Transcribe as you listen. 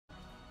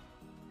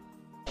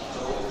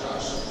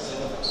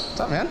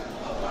up, man?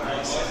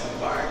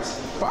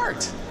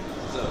 Bart.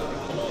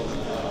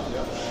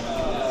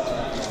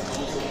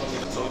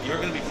 So you're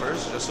going to be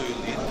first, just so you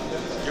lead.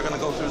 You're going to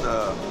go through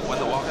when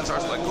the walk-in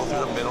starts, like go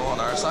through the middle on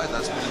our side,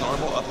 that's pretty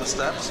normal, up the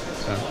steps.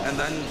 Yeah. And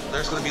then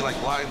there's going to be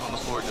like lines on the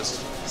floor,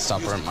 just...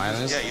 Stop where mine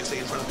is? Yeah, you stay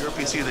in front of your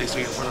PC, they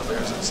stay in front of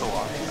theirs, and so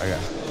on. Okay.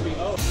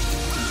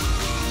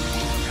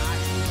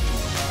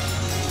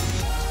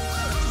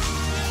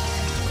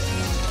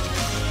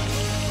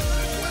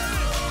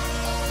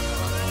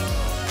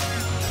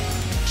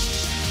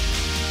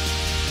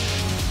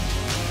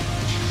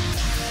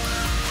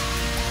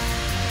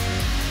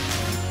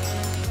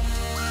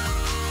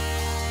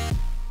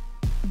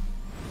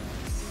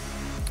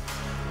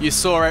 You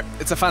saw it.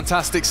 It's a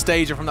fantastic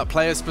stage, and from that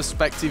player's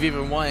perspective,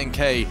 even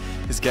YNK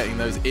is getting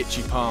those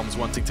itchy palms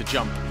wanting to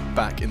jump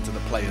back into the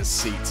player's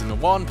seats. And the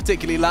one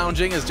particularly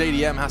lounging as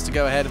JDM has to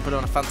go ahead and put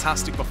on a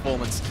fantastic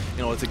performance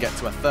in order to get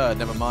to a third,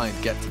 never mind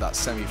get to that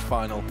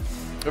semi-final.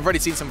 We've already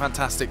seen some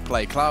fantastic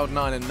play.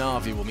 Cloud9 and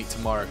Na'Vi will meet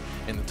tomorrow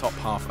in the top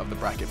half of the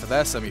bracket for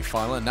their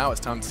semi-final, and now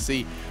it's time to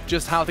see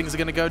just how things are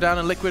going to go down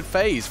in Liquid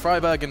FaZe.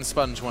 Freiburg and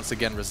Sponge once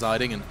again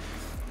residing, and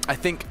I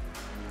think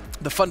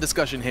the fun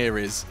discussion here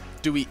is,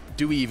 do we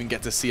even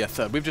get to see a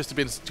third? We've just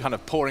been kind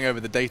of poring over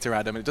the data,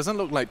 Adam, and it doesn't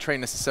look like Train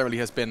necessarily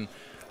has been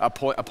a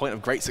point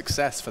of great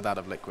success for that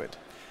of Liquid.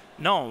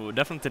 No,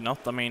 definitely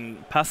not. I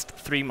mean, past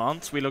 3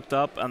 months we looked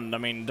up, and I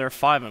mean they're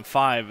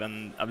 5-5,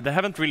 and they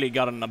haven't really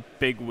gotten a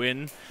big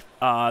win.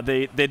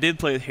 They did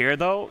play it here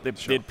though. They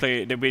did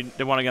play.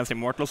 They won against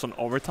Immortals on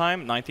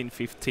overtime,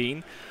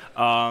 19-15.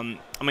 I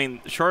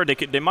mean, sure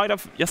they might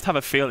have just have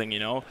a feeling, you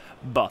know,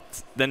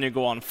 but then you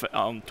go on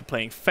to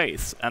playing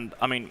FaZe, and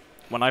I mean,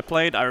 when I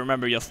played, I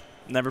remember just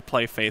never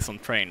play FaZe on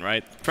Train,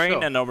 right?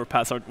 Train and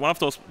Overpass are one of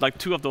those, like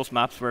two of those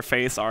maps where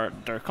FaZe are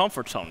their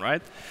comfort zone,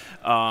 right?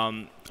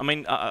 I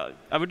mean, I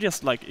would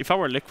just like, if I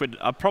were Liquid,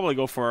 I'd probably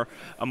go for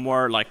a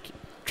more like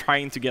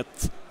trying to get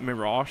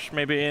Mirage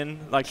maybe in,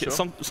 like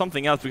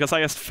something else, because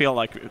I just feel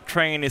like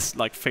Train is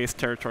like FaZe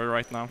territory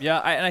right now. Yeah,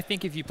 and I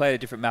think if you played a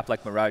different map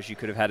like Mirage, you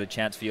could have had a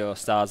chance for your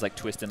stars like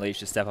Twist and Leash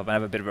to step up and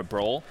have a bit of a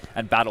brawl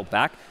and battle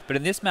back. But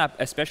in this map,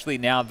 especially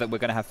now that we're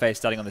going to have FaZe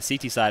starting on the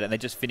CT side, and they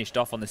just finished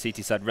off on the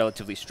CT side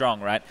relatively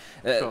strong, right?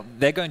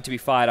 They're going to be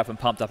fired up and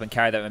pumped up and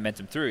carry that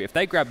momentum through. If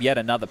they grab yet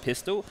another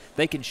pistol,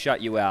 they can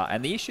shut you out.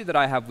 And the issue that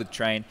I have with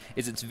Train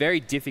is it's very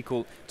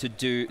difficult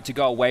to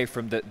go away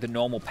from the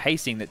normal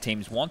pacing that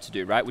teams want to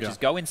do, right? Which is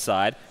go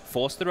inside,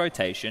 force the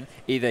rotation,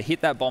 either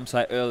hit that bomb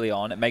site early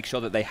on and make sure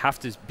that they have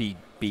to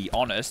be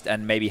honest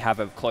and maybe have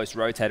a close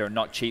rotator and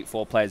not cheat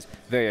 4 players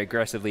very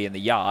aggressively in the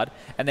yard.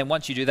 And then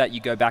once you do that,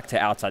 you go back to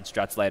outside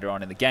strats later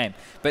on in the game.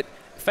 But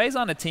FaZe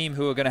aren't a team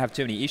who are going to have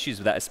too many issues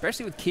with that,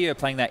 especially with Keo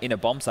playing that inner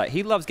bomb site.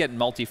 He loves getting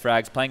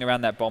multi-frags, playing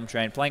around that bomb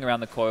train, playing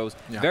around the coils,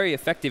 very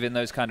effective in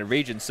those kind of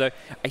regions. So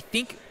I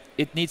think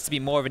it needs to be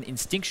more of an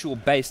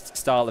instinctual-based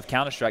style of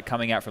Counter-Strike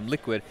coming out from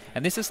Liquid.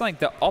 And this is something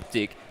that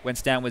Optic, when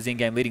Stan was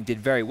in-game leading, did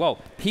very well.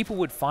 People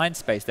would find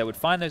space, they would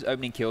find those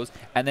opening kills,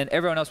 and then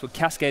everyone else would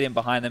cascade in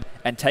behind them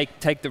and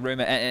take the room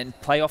and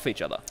play off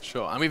each other.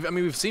 Sure, I mean,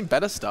 we've seen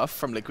better stuff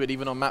from Liquid,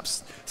 even on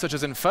maps such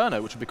as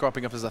Inferno, which would be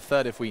cropping up as a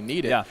third if we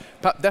need it. Yeah.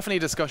 But definitely a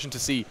discussion to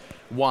see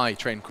why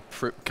Train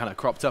kind of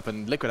cropped up,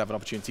 and Liquid have an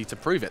opportunity to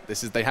prove it.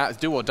 This is, they have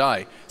do or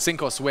die,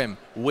 sink or swim,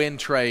 win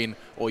Train,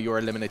 or you're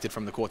eliminated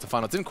from the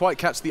quarterfinal. Didn't quite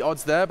catch the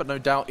odds there, but no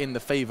doubt in the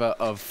favor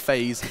of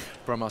FaZe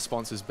from our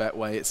sponsors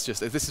Betway. It's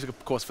just, this is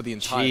of course for the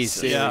entire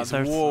series. Yeah,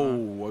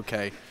 whoa,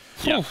 okay.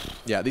 Yeah.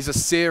 Yeah, these are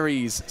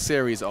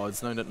series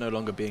odds, no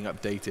longer being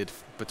updated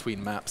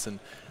between maps, and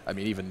I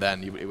mean even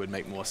then it would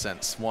make more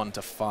sense. 1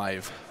 to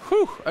 5.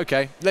 Whew,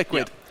 okay,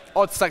 Liquid. Yeah.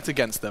 Odds stacked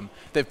against them.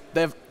 They've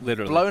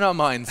blown our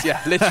minds.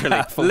 Yeah,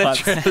 literally,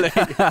 literally.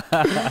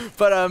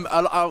 But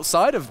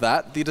outside of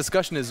that, the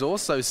discussion is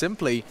also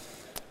simply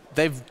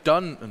they've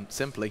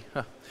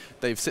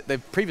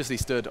previously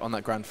stood on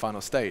that grand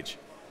final stage.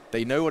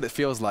 They know what it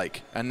feels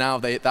like, and now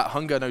that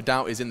hunger, no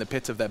doubt, is in the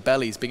pit of their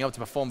bellies. Being able to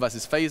perform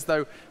versus FaZe,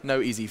 though, no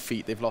easy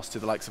feat. They've lost to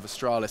the likes of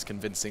Astralis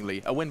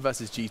convincingly. A win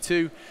versus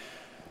G2.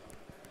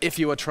 If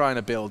you are trying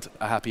to build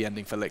a happy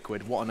ending for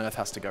Liquid, what on earth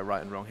has to go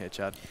right and wrong here,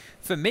 Chad?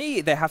 For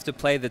me, they have to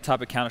play the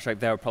type of Counter-Strike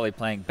they were probably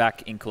playing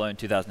back in Cologne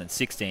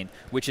 2016,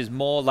 which is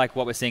more like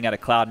what we're seeing out of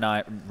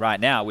Cloud9 right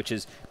now, which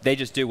is they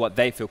just do what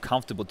they feel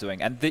comfortable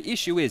doing. And the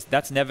issue is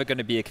that's never going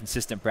to be a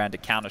consistent brand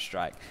of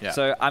Counter-Strike. Yeah.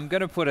 So I'm going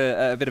to put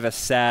a bit of a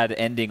sad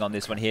ending on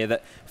this one here,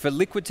 that for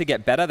Liquid to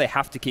get better, they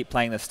have to keep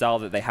playing the style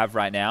that they have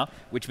right now,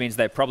 which means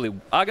they probably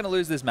are going to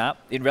lose this map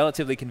in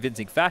relatively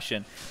convincing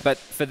fashion. But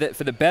for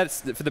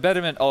the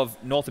betterment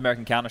of North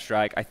American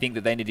Counter-Strike, I think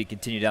that they need to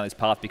continue down this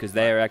path because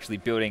they are actually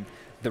building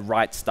the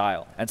right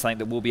style and something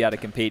that will be able to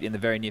compete in the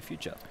very near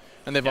future.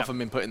 And they've often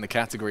been put in the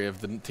category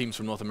of the teams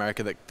from North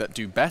America that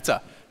do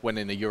better when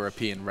in a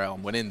European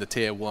realm, when in the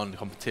Tier 1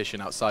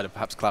 competition outside of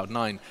perhaps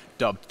Cloud9,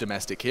 dubbed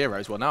domestic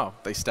heroes. Well, now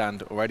they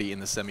stand already in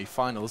the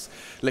semi-finals.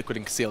 Liquid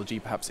and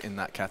CLG perhaps in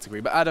that category.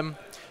 But Adam,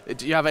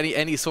 do you have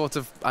any sort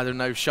of, I don't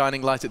know,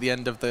 shining light at the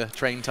end of the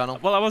train tunnel?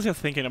 Well, I was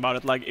just thinking about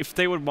it. Like, if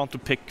they would want to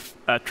pick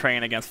a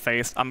train against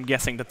FaZe, I'm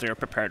guessing that they're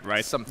prepared,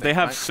 right? They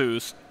have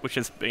Zeus, which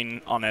has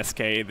been on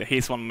SK.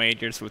 He's won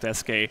majors with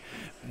SK.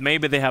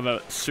 Maybe they have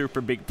a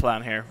super big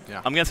plan here.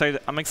 Yeah.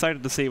 I'm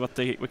excited to see what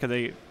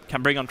they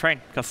can bring on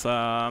train, because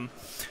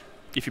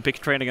if you pick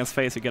train against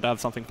FaZe, you gotta have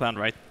something planned,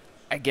 right?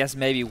 I guess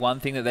maybe one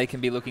thing that they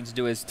can be looking to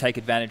do is take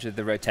advantage of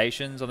the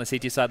rotations on the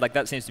CT side. Like,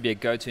 that seems to be a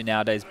go-to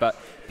nowadays, but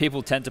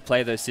people tend to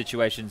play those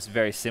situations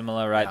very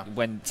similar, right? Yeah.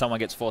 When someone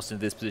gets forced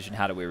into this position,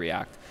 how do we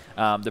react?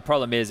 The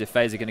problem is, if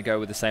FaZe are going to go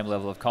with the same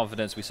level of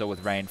confidence we saw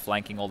with Rain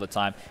flanking all the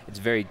time, it's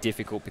very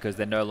difficult because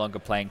they're no longer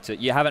playing to...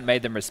 You haven't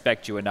made them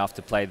respect you enough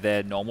to play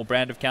their normal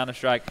brand of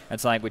Counter-Strike, and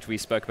something which we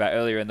spoke about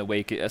earlier in the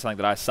week, something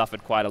that I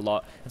suffered quite a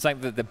lot, and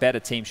something that the better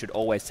team should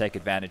always take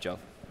advantage of.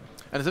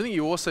 And something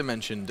you also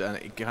mentioned, and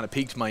it kind of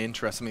piqued my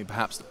interest, something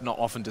perhaps not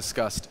often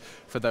discussed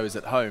for those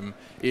at home,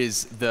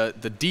 is the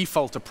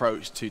default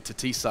approach to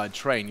T-side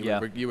train.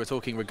 You were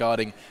talking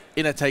regarding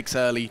inner takes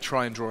early,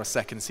 try and draw a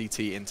second CT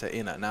into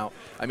inner. Now,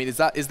 I mean,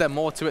 is there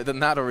more to it than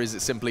that, or is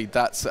it simply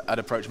that's an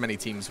approach many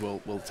teams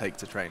will take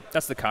to train?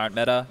 That's the current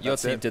meta. Your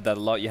team did that a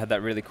lot. You had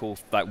that really cool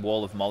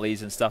wall of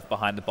mollies and stuff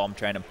behind the bomb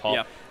train and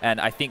pop.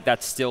 And I think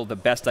that's still the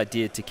best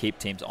idea to keep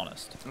teams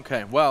honest.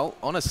 Okay, well,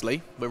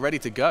 honestly, we're ready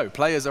to go.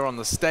 Players are on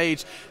the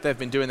stage. They've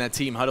been doing their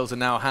team huddles, and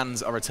now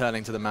hands are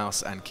returning to the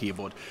mouse and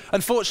keyboard.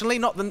 Unfortunately,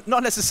 not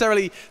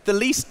necessarily the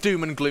least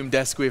doom and gloom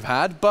desk we've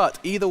had, but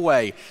either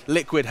way,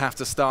 Liquid have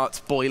to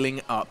start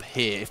boiling up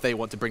here if they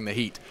want to bring the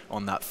heat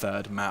on that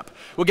third map.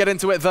 We'll get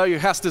into it, though. Your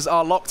casters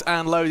are locked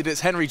and loaded.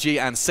 It's Henry G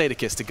and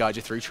Sadakis to guide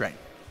you through train.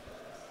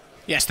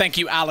 Yes, thank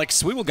you,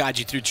 Alex. We will guide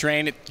you through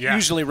train. It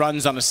usually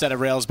runs on a set of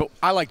rails, but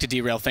I like to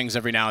derail things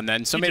every now and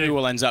then, so maybe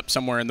we'll end up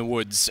somewhere in the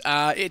woods.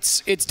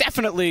 It's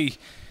definitely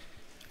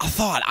a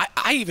thought.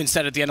 I even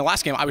said at the end of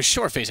last game, I was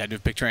sure FaZe had to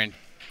pick train.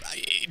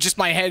 Just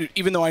my head,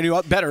 even though I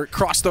knew better,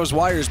 crossed those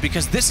wires,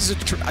 because this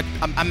is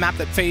a map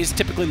that FaZe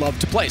typically love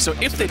to play. So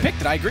if they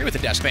picked it, I agree with the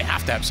desk. They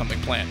have to have something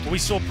planned. Well, we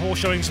saw poor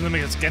showings from them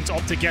against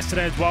Optic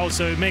yesterday as well,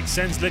 so it makes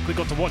sense. Liquid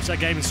got to watch that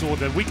game and saw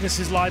the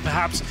weaknesses live,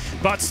 perhaps.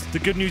 But the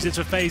good news is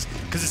for FaZe,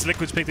 because it's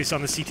Liquid's pick this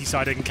on the CT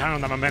side, they can carry on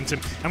that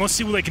momentum. And we'll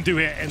see what they can do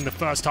here in the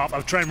first half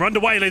of train. We're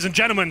underway, ladies and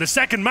gentlemen. The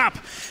second map,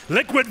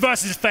 Liquid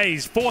versus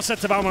FaZe. 4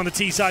 sets of ammo on the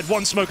T side,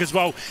 1 smoke as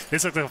well.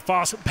 This is like a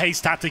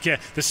fast-paced tactic here.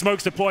 The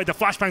smoke's deployed, the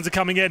flashbangs are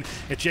coming in.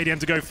 It's JDM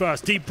to go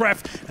first. Deep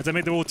breath as they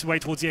make their way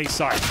towards the A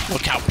side.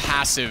 Look how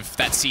passive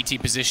that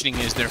CT positioning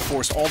is. They're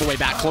forced all the way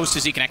back close to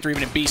Z Connector,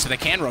 even in B, so they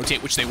can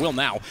rotate, which they will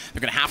now. They're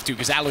going to have to,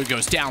 because Alu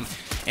goes down.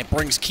 It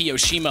brings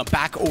Kiyoshima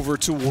back over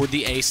toward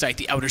the A site,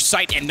 the outer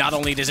site, and not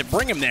only does it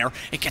bring him there,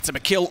 it gets him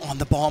a kill on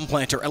the bomb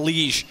planter,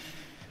 Elige.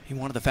 He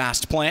wanted the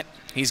fast plant.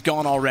 He's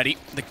gone already.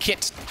 The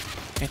kit,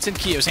 it's in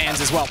Kio's hands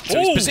as well. So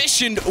he's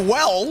positioned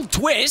well.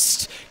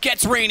 Twist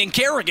gets Rain and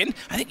Kerrigan.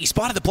 I think he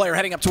spotted the player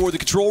heading up toward the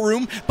control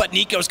room, but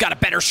Nico's got a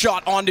better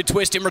shot onto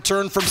Twist in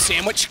return from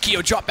Sandwich.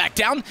 Kio dropped back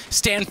down.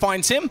 Stan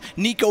finds him.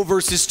 Nico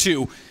versus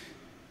 2.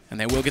 And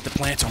they will get the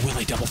plants, or will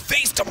they double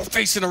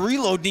face in a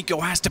reload? Nico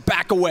has to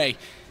back away.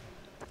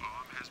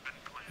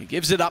 He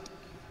gives it up.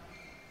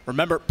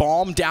 Remember,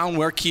 bomb down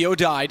where Kio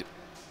died.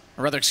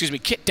 Or rather, excuse me,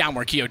 kit down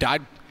where Kio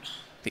died.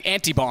 The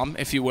anti-bomb,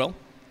 if you will.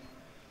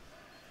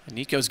 And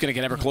Nico's going to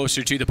get ever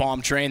closer to the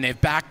bomb train.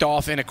 They've backed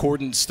off in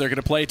accordance. They're going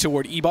to play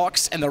toward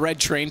E-Box and the red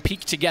train,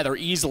 peek together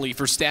easily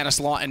for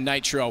Stanislaw and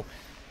Nitro.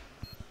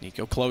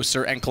 Nico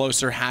closer and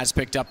closer, has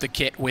picked up the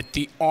kit with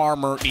the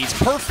armor. Needs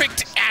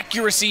perfect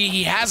accuracy.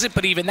 He has it,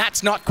 but even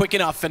that's not quick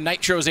enough, and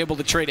Nitro's able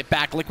to trade it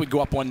back. Liquid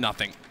go up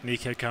 1-0.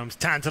 Nico comes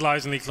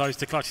tantalizingly close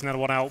to clutching that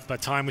one out,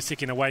 but time was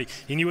ticking away.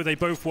 He knew where they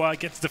both were,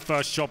 gets the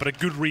first shot, but a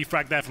good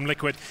refrag there from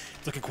Liquid.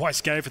 It's looking quite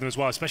scary for them as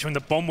well, especially when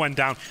the bomb went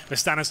down. The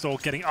Stanislaw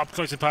getting up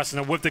close and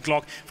personal with the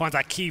Glock, finds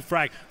that key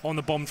frag on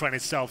the bomb train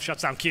itself,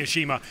 shuts down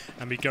Kiyoshima,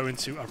 and we go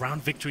into a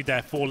round victory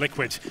there for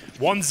Liquid.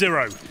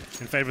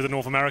 1-0 in favor of the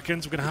North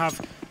Americans. We're going to have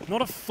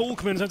not a full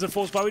command in terms of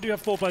force, but we do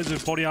have 4 players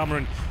with body armor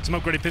and some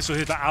upgraded pistol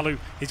here. That Alu,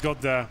 he's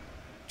got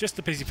just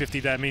the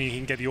PC-50 there, meaning he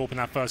can get the AWP in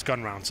that first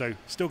gun round. So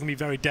still going to be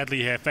very deadly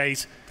here.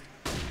 FaZe,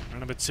 round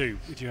number 2.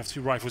 We do have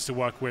 2 rifles to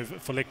work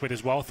with for Liquid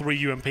as well. 3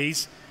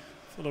 UMPs,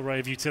 full array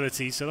of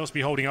utilities. So they'll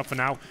be holding up for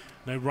now.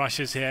 No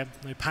rushes here,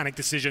 no panic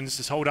decisions.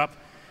 Just hold up,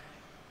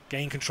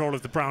 gain control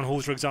of the brown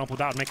halls, for example.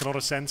 That would make a lot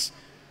of sense.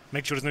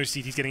 Make sure there's no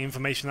CTs getting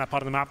information in that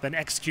part of the map. Then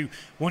execute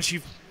once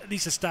you've at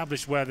least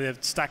established where the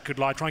stack could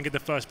lie. Try and get the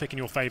first pick in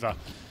your favor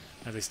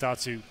as they start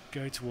to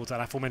go towards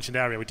that aforementioned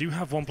area. We do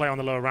have 1 player on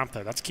the lower ramp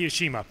though. That's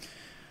Kiyoshima,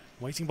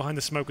 waiting behind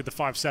the smoke with the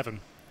 5-7.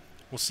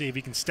 We'll see if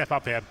he can step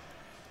up here.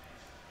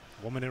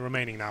 1 minute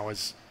remaining now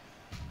as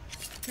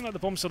looking like the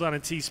bomb's still down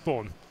in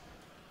T-spawn.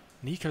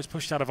 Nico's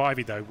pushed out of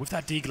Ivy though, with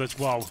that Deagle as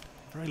well.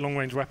 Very long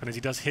range weapon as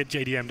he does hit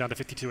JDM down to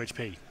 52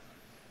 HP.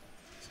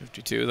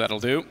 52, that'll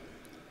do.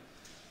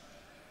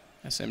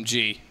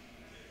 SMG.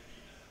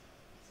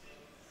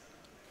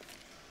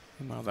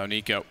 Meanwhile, though,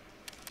 Nico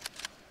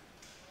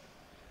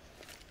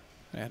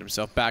had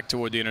himself back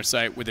toward the inner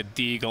site with a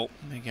deagle.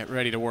 They get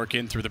ready to work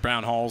in through the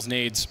brown halls.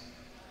 Nades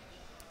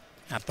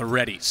at the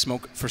ready.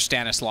 Smoke for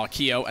Stanislaw.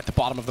 Keo at the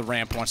bottom of the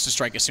ramp wants to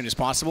strike as soon as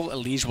possible.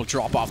 Elige will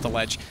drop off the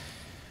ledge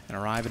and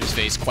arrive at his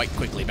face quite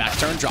quickly. Back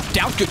turn, drop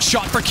down. Good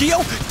shot for Keo.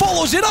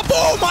 Follows it up.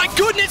 Oh my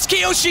goodness,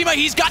 Kiyoshima.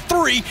 He's got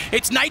 3.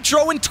 It's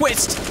Nitro and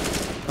Twist.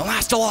 The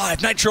last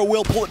alive. Nitro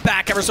will pull it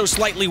back ever so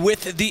slightly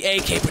with the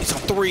AK, but he's on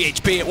 3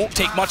 HP. It won't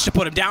take much to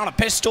put him down. A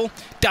pistol,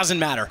 doesn't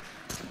matter.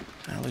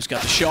 Alu's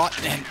got the shot,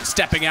 and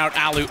stepping out,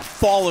 Alu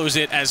follows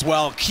it as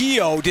well.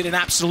 Keo did an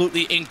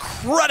absolutely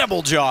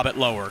incredible job at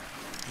lower.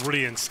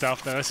 Brilliant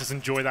stuff there. Let's just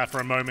enjoy that for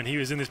a moment. He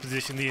was in this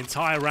position the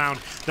entire round.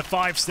 The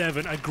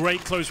 5-7, a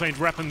great close-range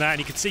weapon there, and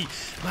you can see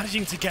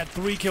managing to get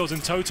 3 kills in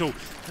total.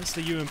 That's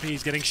the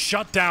UMPs getting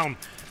shut down.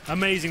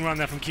 Amazing run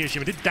there from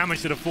Kiyoshima. Did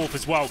damage to the 4th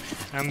as well.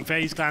 And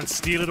FaZe Clan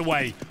steal it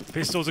away.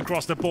 Pistols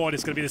across the board.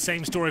 It's going to be the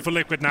same story for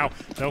Liquid now.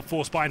 They'll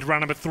force by into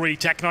round number 3.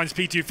 Tech9's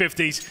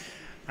P250s.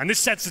 And this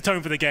sets the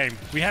tone for the game.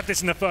 We had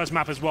this in the first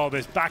map as well.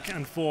 There's back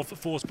and forth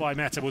forced by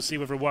meta. We'll see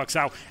whether it works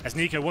out. As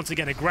Nico once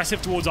again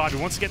aggressive towards Ivy,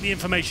 wants to get the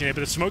information here,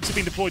 but the smokes have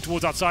been deployed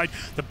towards outside.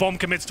 The bomb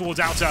commits towards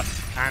outer,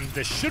 and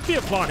there should be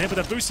a plant here, but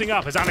they're boosting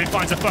up as Ali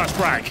finds the first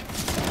frag.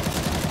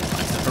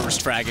 Finds the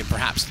first frag and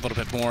perhaps a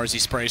little bit more as he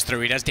sprays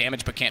through. He does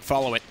damage but can't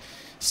follow it.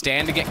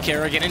 Stand to get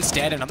Kerrigan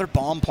instead. Another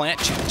bomb plant.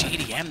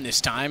 JDM this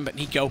time, but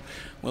Nico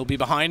will be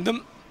behind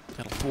them.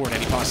 That'll thwart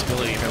any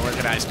possibility of an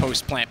organized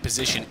post-plant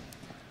position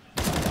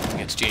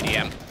against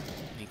JDM.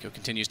 Nico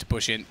continues to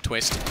push in.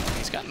 Twist.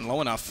 He's gotten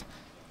low enough,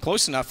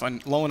 close enough,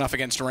 and low enough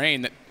against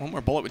Rain that one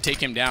more bullet would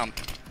take him down.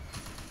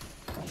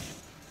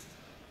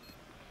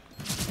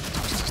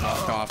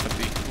 Knock off at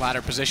the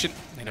ladder position.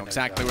 They know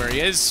exactly where he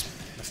is.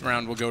 This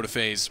round will go to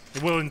FaZe.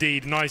 It will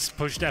indeed. Nice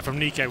push there from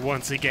Nico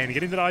once again.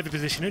 Getting that Ivy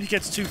position. Only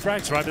gets 2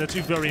 frags, right? But they're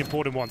 2 very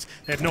important ones.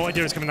 They had no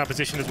idea it's coming in that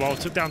position as well.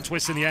 Took down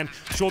Twist in the end.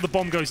 Sure, the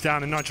bomb goes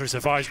down and Nitro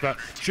survives, but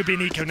should be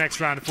Nico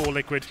next round for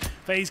Liquid.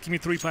 FaZe keeping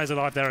 3 players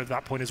alive there at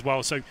that point as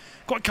well. So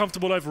quite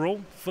comfortable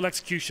overall. Full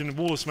execution.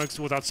 Wall of smokes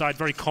towards outside.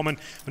 Very common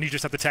when you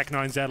just have the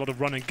Tech9s there. A lot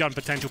of run and gun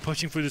potential.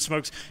 Pushing through the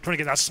smokes. Trying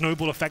to get that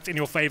snowball effect in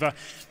your favor.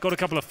 Got a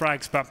couple of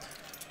frags, but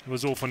it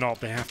was all for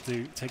naught. They have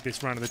to take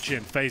this round of the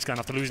chin. FaZe Clan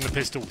after losing the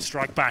pistol.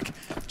 Strike back.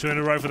 2 in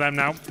a row for them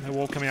now. No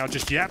wall coming out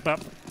just yet,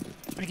 but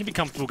they can be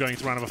comfortable going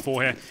to round number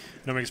 4 here.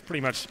 Knowing it's pretty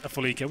much a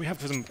full eco. We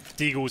have some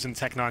Deagles and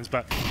Tech9s,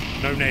 but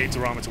no nades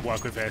or armor to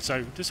work with here.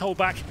 So just hold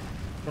back.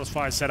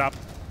 Crossfire set up.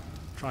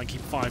 Try and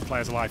keep 5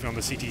 players alive here on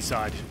the CT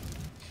side.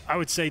 I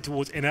would say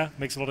towards inner.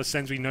 Makes a lot of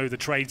sense. We know the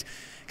trades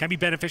can be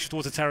beneficial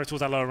towards the terrace, towards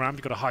that lower ramp.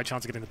 You've got a high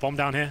chance of getting the bomb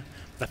down here.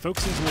 They're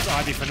focusing towards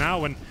Ivy for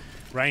now, and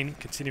Rain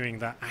continuing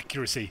that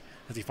accuracy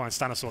as he finds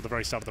Stanislaw at the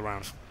very start of the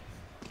round.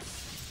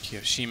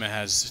 Kiyoshima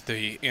has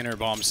the inner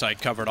bomb site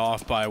covered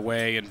off by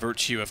way and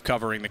virtue of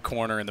covering the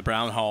corner in the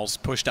brown halls,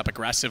 pushed up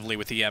aggressively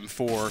with the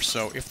M4.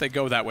 So if they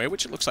go that way,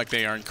 which it looks like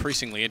they are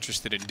increasingly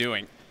interested in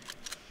doing,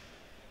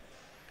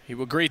 he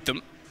will greet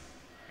them.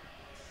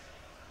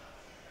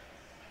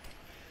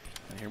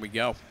 And here we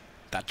go.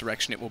 That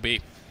direction it will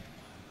be.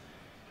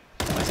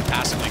 As he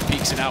passively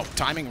peeks it out.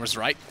 Timing was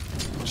right.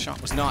 The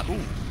shot was not. Ooh,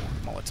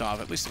 Molotov.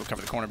 At least it'll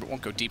cover the corner, but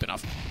won't go deep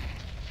enough.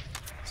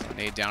 So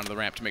nade down to the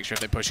ramp to make sure if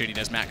they push it, he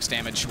does max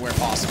damage where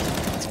possible.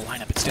 It's a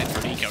lineup instead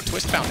for Nico.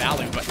 Twist found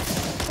Alu, but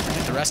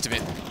the rest of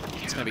it,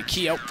 it's going to be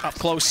Keo up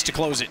close to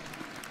close it.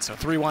 So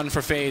 3-1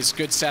 for FaZe.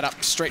 Good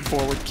setup,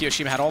 straightforward.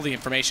 Kiyoshima had all the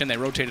information. They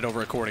rotated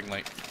over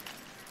accordingly.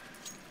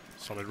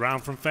 Solid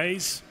round from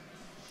FaZe.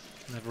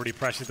 They've already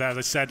pressured there. As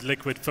I said,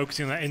 Liquid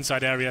focusing on that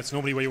inside area. It's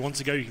normally where you want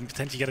to go. You can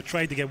potentially get a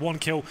trade to get 1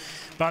 kill,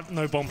 but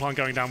no bomb plant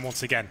going down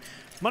once again.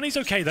 Money's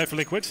okay though for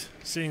Liquid,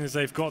 seeing as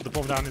they've got the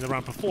bomb down in the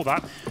round before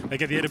that. They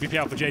get the AWP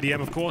out for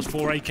JDM, of course,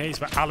 4 AKs,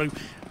 but Alu,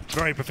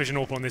 very proficient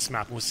AWP on this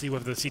map. We'll see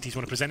whether the CTs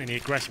want to present any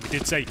aggression. We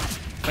did say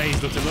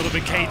FaZe looked a little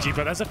bit cagey,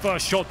 but there's a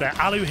first shot there.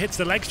 Alu hits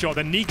the leg shot,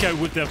 then Nico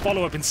with the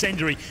follow-up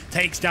incendiary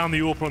takes down the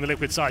AWP on the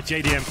Liquid side.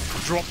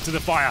 JDM dropped to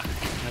the fire.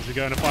 As we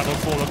go in a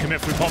 5-on-4, they'll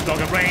commit through Pop Dog,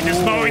 and Rain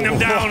just mowing them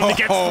down, and he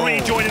gets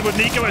 3, joining with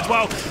Nico as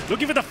well.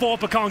 Looking for the 4,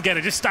 but can't get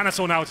it. Just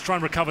Stanislaw now to try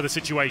and recover the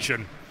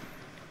situation.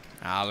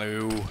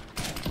 Alu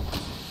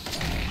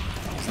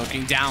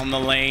looking down the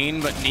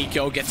lane, but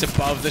Nico gets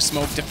above the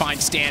smoke to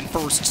find Stan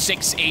first.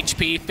 6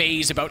 HP.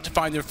 FaZe about to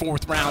find their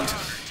 4th round.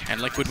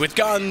 And Liquid with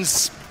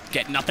guns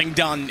get nothing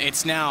done.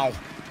 It's now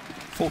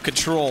full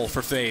control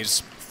for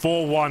FaZe.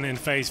 4-1 in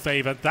FaZe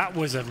favor. That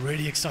was a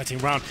really exciting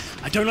round.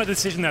 I don't like the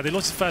decision there. They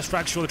lost the first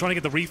frag, sure, they're trying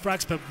to get the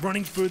refrags, but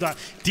running through that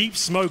deep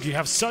smoke, you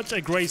have such a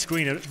great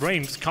screen.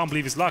 Rain can't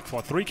believe his luck.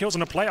 For 3 kills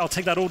on a play, I'll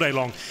take that all day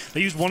long.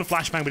 They used 1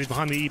 flashbang, but he's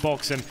behind the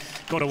E-box and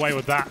got away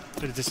with that.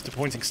 Bit of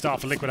disappointing start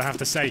for Liquid, I have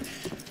to say.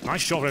 Nice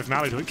shot from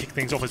Alu to kick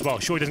things off as well.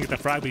 Sure, he doesn't get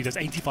the frag, but he does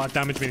 85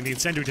 damage, meaning the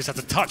incendiary just has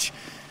to touch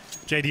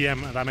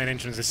JDM at that main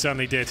entrance. It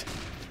certainly did.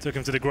 Took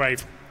him to the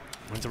grave.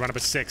 We're into round number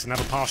 6,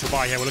 another partial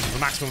buy here. We're looking for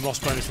maximum loss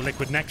bonus for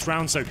Liquid next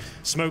round. So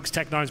Smokes,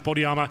 Tech9's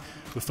body armor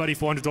with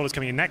 $3,400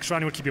 coming in next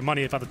round. You want to keep your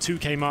money about the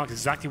 2K mark,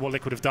 exactly what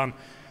Liquid have done.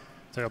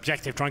 So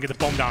objective, try and get the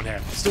bomb down here.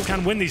 Still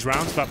can win these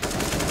rounds, but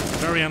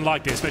very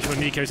unlikely, especially when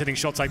Nico's hitting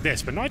shots like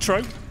this. But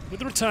Nitro, with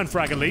the return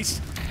frag at least.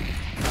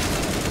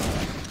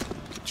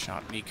 Good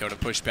shot, Nico, to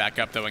push back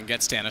up, though, and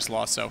get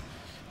Stanislaus. So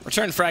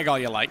return frag all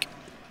you like.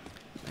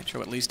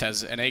 Nitro at least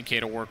has an AK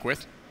to work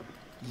with.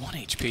 1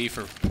 HP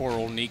for poor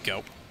old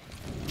Nico.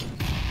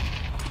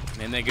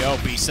 And in they go,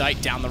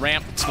 B-site, down the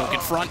ramp, smoke in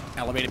front,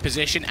 elevated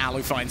position.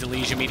 Alu finds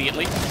Elige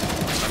immediately.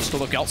 Starts to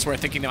look elsewhere,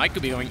 thinking they might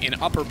be going in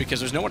upper because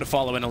there's no one to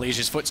follow in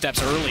Elige's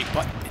footsteps early.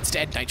 But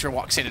instead, Nitro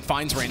walks in and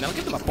finds Rain. They'll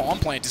give them a bomb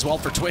plant as well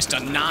for Twist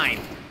on 9.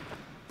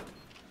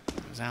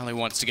 As Alu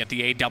wants to get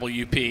the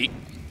AWP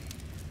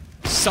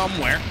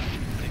somewhere,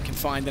 but it can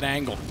find an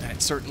angle. And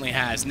it certainly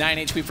has. 9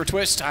 HP for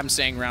Twist. I'm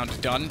saying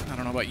round done. I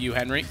don't know about you,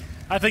 Henry.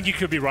 I think you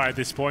could be right at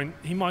this point.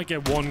 He might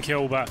get 1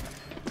 kill, but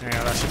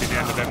yeah, that should be the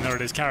end of him. There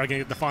it is, Carrigan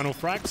at the final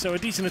frag. So a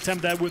decent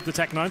attempt there with the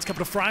Tech9s.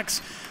 Couple of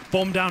frags.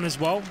 Bomb down as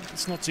well.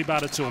 It's not too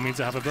bad at all. It means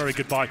they have a very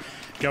good buy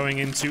going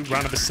into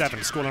round number 7.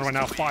 Scoreline right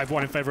now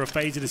 5-1 in favor of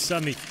FaZe. It is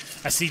certainly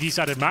a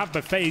CD-sided map,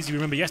 but FaZe, you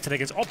remember yesterday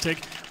against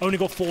Optic, only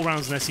got 4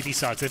 rounds on their CD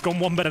side. So they've gone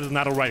 1 better than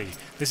that already.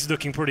 This is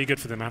looking pretty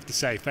good for them, I have to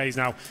say. FaZe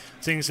now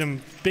seeing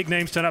some big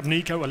names turn up.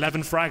 Nico,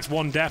 11 frags,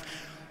 1 death.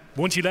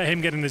 Once you let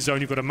him get in the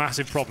zone, you've got a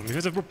massive problem. If he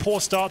has a poor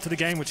start to the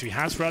game, which he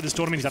has throughout this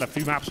tournament, he's had a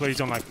few maps where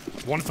he's on like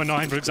 1 for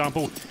 9, for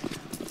example,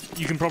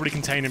 you can probably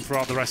contain him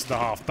throughout the rest of the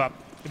half. But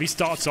if he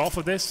starts off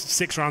with this,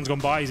 6 rounds gone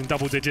by, he's in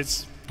double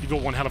digits, you've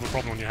got one hell of a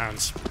problem on your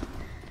hands.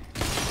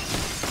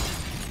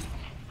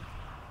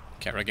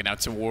 Kerrigan out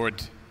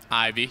toward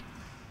Ivy.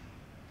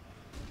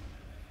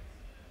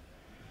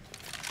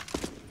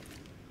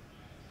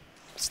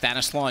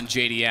 Stanislaus and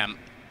JDM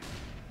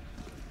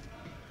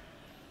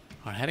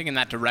are heading in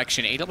that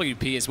direction.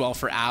 AWP as well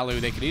for Alu.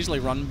 They could easily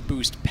run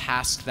boost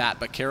past that,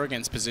 but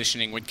Kerrigan's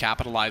positioning would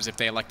capitalize if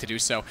they elect to do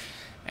so.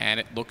 And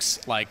it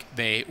looks like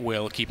they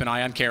will. Keep an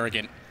eye on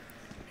Kerrigan.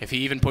 If he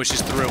even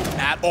pushes through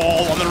at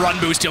all on the run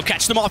boost, he'll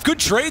catch them off. Good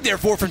trade,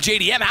 therefore, from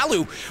JDM.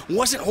 Alu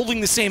wasn't holding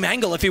the same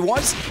angle. If he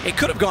was, it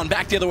could have gone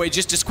back the other way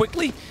just as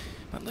quickly.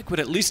 But Liquid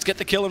at least get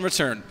the kill in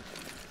return.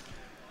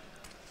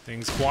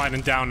 Things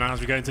quieting down now as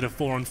we go into the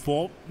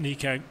 4-on-4.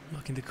 Nico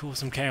looking to cause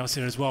some chaos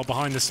here as well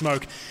behind the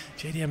smoke.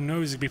 JDM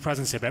knows he'll be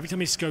present here, but every time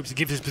he scopes, he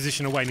gives his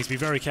position away. He needs to be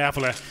very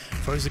careful here.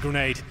 Throws a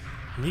grenade.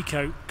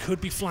 Nico could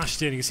be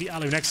flashed in. You can see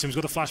Alu next to him. He's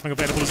got a flashbang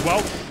available as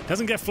well.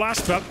 Doesn't get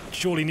flashed, but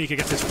surely Nico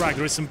gets his frag.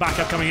 There is some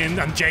backup coming in,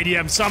 and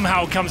JDM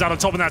somehow comes out on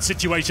top in that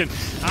situation.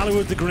 Alu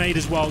with the grenade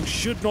as well.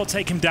 Should not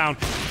take him down.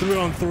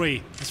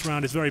 3-on-3. This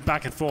round is very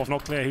back and forth.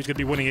 Not clear who's going to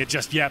be winning it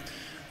just yet.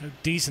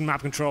 Decent map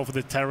control for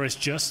the terrorists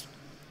just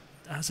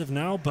as of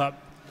now, but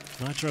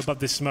Nitro above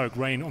this smoke.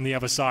 Rain on the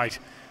other side.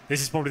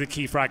 This is probably the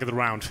key frag of the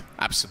round.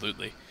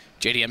 Absolutely.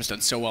 JDM's done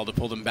so well to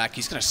pull them back.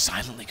 He's going to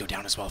silently go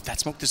down as well. If that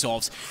smoke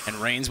dissolves and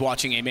Rain's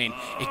watching A main,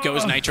 it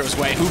goes Nitro's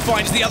way. Who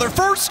finds the other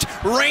first?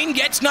 Rain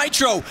gets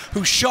Nitro,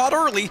 who shot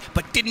early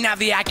but didn't have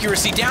the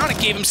accuracy down and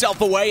gave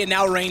himself away, and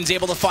now Rain's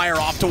able to fire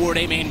off toward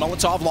A main.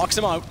 Molotov locks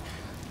him out.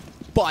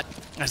 But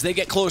as they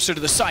get closer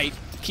to the site,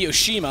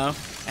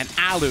 Kiyoshima and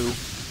Alu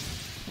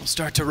will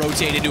start to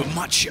rotate into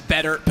much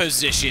better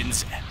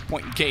positions.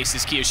 Point in case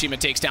as Kiyoshima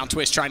takes down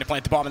Twist trying to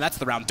plant the bomb, and that's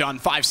the round done.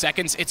 5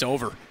 seconds, it's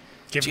over.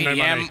 Give him no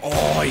money.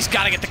 Oh, he's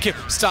got to get the kill.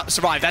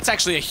 Survive. That's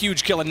actually a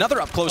huge kill.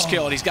 Another up-close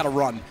kill, and he's got to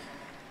run.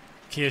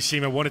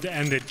 Kiyoshima wanted to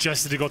end it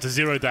just as he got to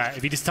 0 there.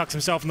 If he just tucks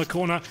himself in the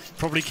corner,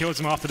 probably kills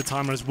him after the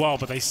timer as well,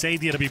 but they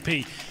saved the AWP.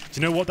 Do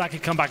you know what? That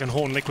could come back and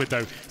haunt Liquid,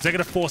 though. They're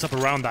going to force up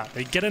around that.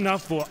 They get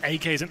enough for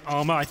AKs and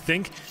armor, I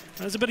think.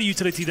 There's a bit of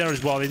utility there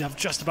as well. They have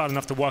just about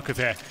enough to work with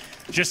here.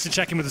 Just to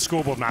check in with the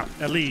scoreboard map.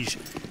 Elige,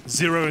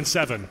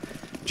 0-7.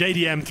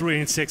 JDM,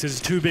 3-6.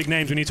 There's 2 big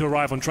names we need to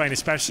arrive on train,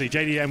 especially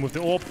JDM with the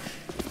AWP.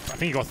 I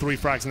think he got 3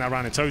 frags in that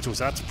round in total,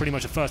 so that's pretty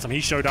much the first time he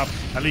showed up.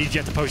 Elige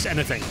yet to post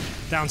anything.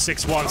 Down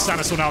 6-1.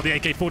 Stanislaus now the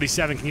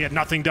AK-47 can get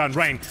nothing done.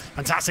 Rain,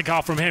 fantastic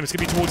half from him. It's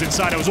going to be towards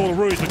inside. It was all a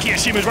ruse, but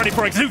Kiyoshima's ready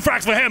for it. 2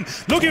 frags for him.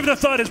 Looking for the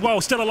third as well.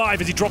 Still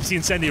alive as he drops the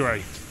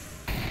incendiary.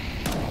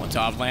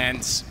 Molotov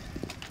lands.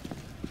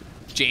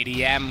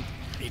 JDM,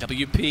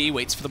 AWP,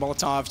 waits for the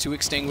Molotov to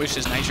extinguish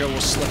as Nitro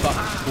will slip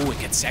up. Ooh, it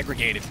gets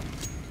segregated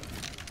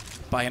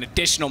by an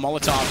additional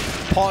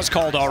Molotov. Pause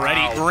called already.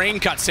 Wow. Rain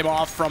cuts him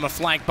off from a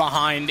flank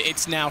behind.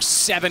 It's now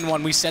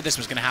 7-1. We said this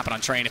was going to happen on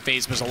train if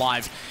FaZe was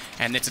alive,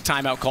 and it's a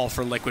timeout call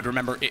for Liquid.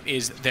 Remember, it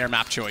is their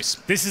map choice.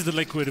 This is the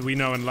Liquid we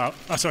know and love.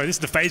 Oh, sorry, this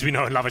is the FaZe we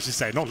know and love, I should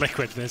say, not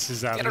Liquid. This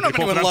is. I don't know if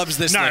anyone loves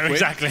this no, Liquid.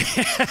 Exactly.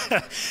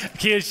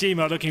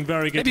 Kiyoshima looking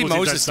very good. Maybe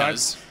Moses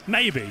does.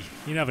 Maybe.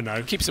 You never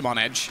know. Keeps him on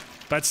edge.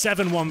 But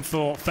 7-1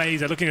 for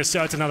FaZe. They're looking at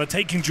certain now. They're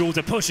taking Jules.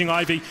 They're pushing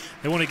Ivy.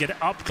 They want to get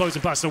up close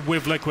and personal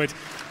with Liquid.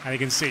 And you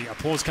can see a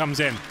pause comes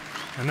in.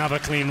 Another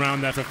clean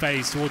round there for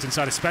FaZe towards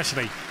inside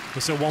especially. We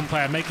saw one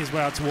player make his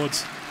way out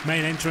towards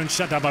main entrance.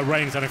 Shut down by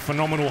Rain. He's had a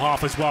phenomenal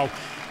half as well.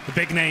 The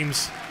big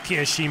names,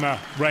 Kiyoshima,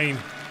 Rain,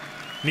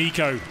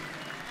 Nico.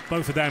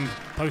 Both of them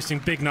posting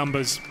big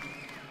numbers.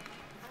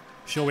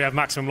 Sure, we have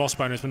maximum loss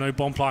bonus, but no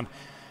bomb plant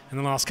in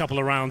the last couple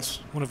of rounds,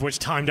 one of which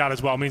timed out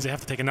as well, means they have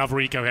to take another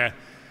eco here.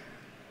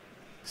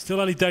 Still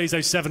early days, though,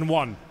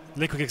 7-1.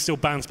 Liquid can still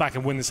bounce back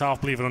and win this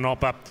half, believe it or not,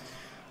 but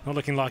not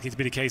looking likely to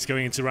be the case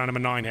going into round number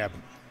 9 here.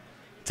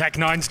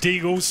 Tech9's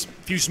Deagles, a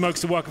few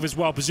smokes to work with as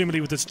well. Presumably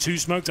with those 2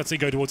 smokes, I'd say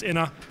go towards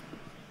inner.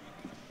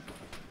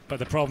 But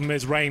the problem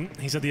is Rain,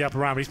 he's at the upper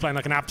round, but he's playing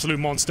like an absolute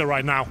monster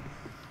right now.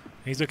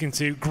 He's looking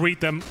to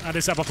greet them at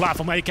this upper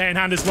platform. AK in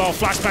hand as well,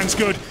 flashbang's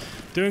good.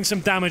 Doing some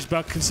damage,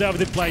 but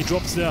conservative play,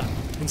 drops the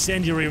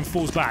incendiary and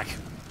falls back.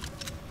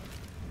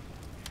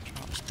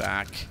 Drops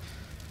back,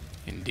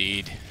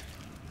 indeed.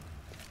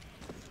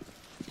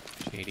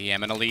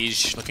 JDM and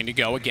Elige looking to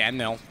go again.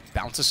 They'll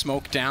bounce a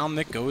smoke down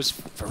that goes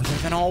further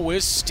than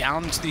always,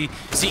 down to the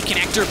Z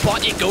connector,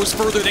 but it goes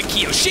further than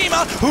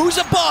Kiyoshima, who's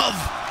above!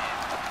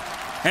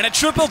 And a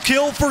triple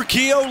kill for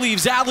Kyo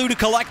leaves Alu to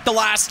collect the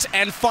last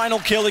and final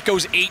kill. It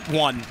goes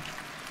 8-1.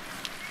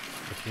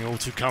 Looking all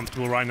too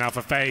comfortable right now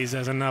for FaZe.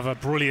 There's another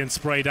brilliant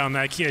spray down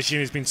there.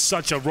 Kiyoshima's been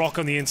such a rock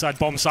on the inside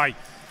bomb site.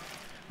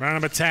 Round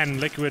number 10,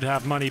 Liquid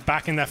have money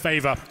back in their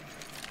favor.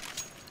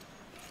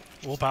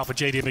 All power for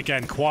JDM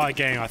again. Quiet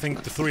game. I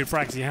think the 3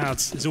 frags he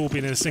has all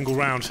been in a single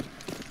round.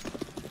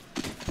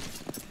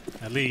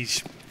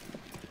 Elige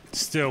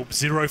still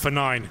 0 for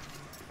 9.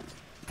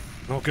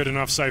 Not good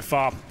enough so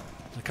far.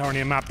 They're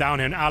currently a map down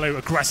here, and Alu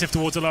aggressive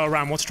towards the lower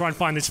round. Wants to try and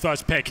find this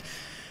first pick.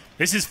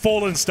 This is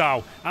Fallen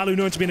style. Alu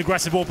known to be an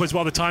aggressive AWP as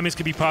well. The timings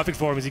could be perfect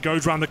for him as he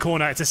goes around the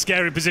corner. It's a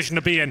scary position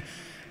to be in.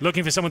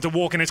 Looking for someone to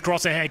walk in his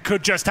crosshairs.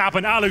 Could just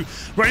happen. Alu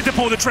ready to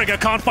pull the trigger.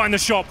 Can't find the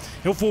shot.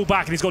 He'll fall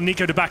back, and he's got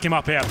Nico to back him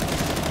up here.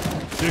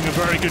 Doing a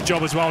very good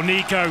job as well.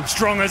 Nico,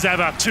 strong as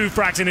ever. 2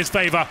 frags in his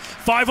favor.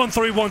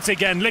 5-on-3 once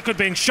again. Liquid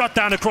being shut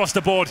down across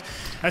the board.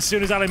 As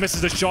soon as Alu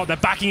misses the shot, they're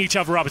backing each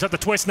other up. It's at the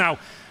twist now.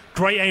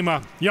 Great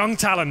aimer. Young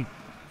talent.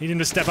 Needing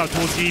to step out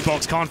towards the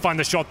E-box. Can't find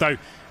the shot, though.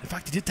 In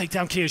fact, he did take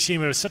down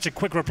Kiyoshima. It was such a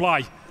quick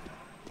reply.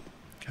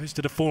 Goes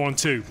to the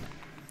 4-on-2.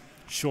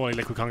 Surely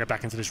Liquid can't get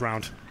back into this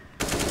round.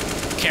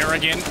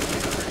 Kerrigan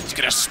is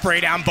going to spray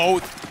down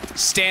both.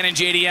 Stan and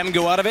JDM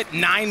go out of it.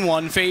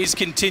 9-1. FaZe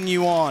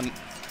continue on.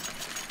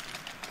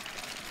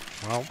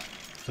 Well,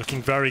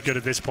 looking very good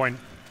at this point.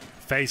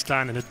 FaZe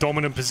clan in a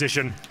dominant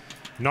position.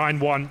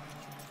 9-1.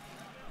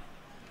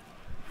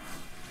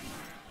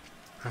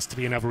 Has to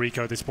be another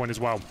eco at this point as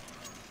well.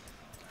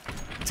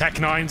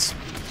 Tech9's,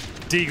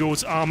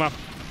 Deagle's armor.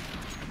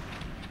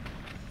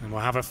 And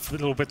we'll have a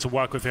little bit to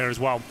work with here as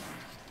well.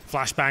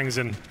 Flashbangs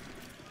and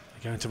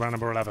going to round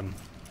number 11.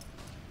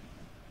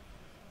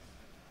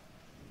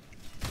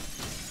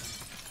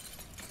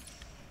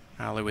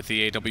 Alu with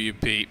the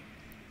AWP.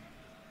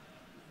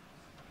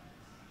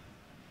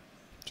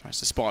 Tries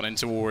to spot in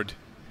toward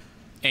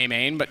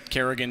A-main, but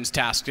Kerrigan's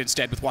tasked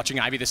instead with watching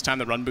Ivy. This time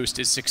the run boost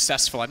is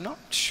successful. I'm not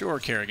sure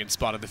Kerrigan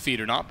spotted the feed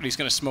or not, but he's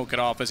going to smoke it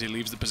off as he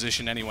leaves the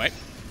position anyway.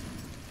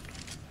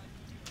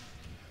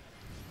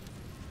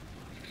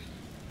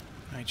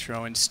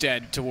 Nitro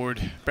instead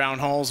toward Brown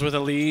Halls with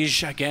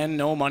Elige. Again,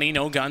 no money,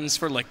 no guns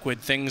for Liquid.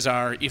 Things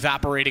are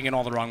evaporating in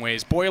all the wrong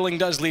ways. Boiling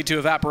does lead to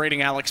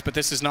evaporating, Alex, but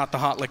this is not the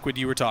hot Liquid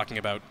you were talking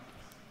about.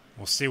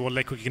 We'll see what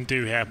Liquid can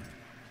do here.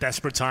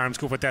 Desperate times,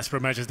 call for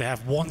desperate measures. They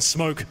have 1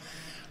 smoke.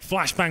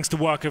 Flashbangs to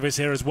work with us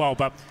here as well,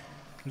 but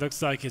it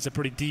looks like it's a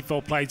pretty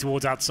default play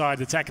towards outside.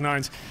 The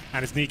Tech9s,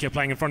 and it's Nico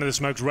playing in front of the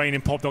smokes. Rain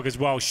and Pop Dog as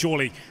well.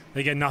 Surely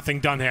they get nothing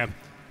done here.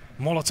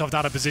 Molotov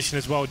out of position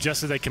as well,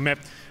 just as they commit.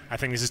 I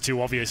think this is too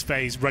obvious.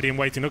 FaZe ready and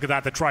waiting. Look at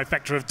that, the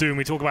trifecta of doom.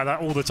 We talk about that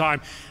all the time.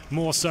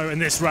 More so in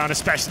this round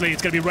especially.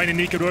 It's going to be Rain and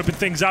Nico to open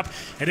things up.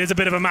 It is a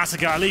bit of a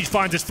massacre. Elige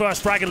finds his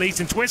first frag at least,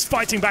 and Twist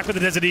fighting back with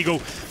the Desert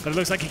Eagle. But it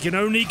looks like he can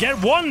only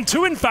get 1,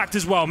 2 in fact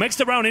as well. Makes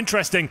the round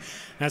interesting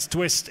as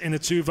Twist in a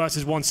 2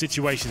 versus 1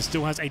 situation.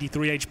 Still has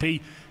 83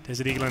 HP.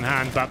 Desert Eagle in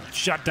hand, but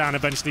shut down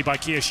eventually by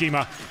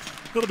Kiyoshima.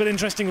 A little bit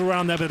interesting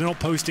around there, but they're not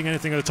posting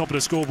anything at the top of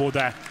the scoreboard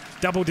there.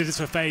 Double digits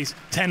for FaZe,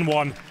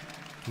 10-1.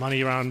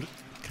 Money round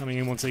coming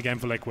in once again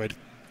for Liquid.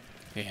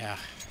 Yeah,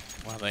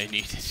 well, they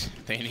need it.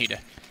 They need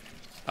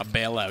a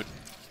bailout.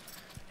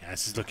 Yeah,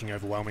 this is looking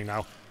overwhelming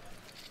now.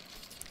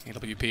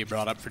 AWP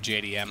brought up for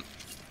JDM.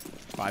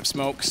 5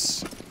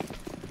 smokes.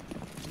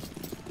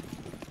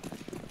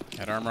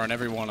 Got armor on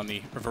everyone on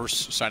the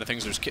reverse side of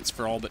things. There's kits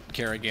for all but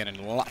Kerrigan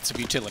and lots of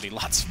utility,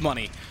 lots of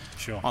money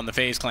on the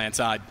FaZe clan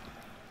side.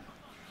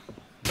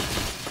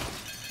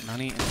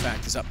 Money, in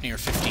fact, is up near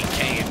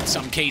 15K in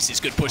some cases.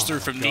 Good push through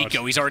from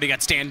Nico. He's already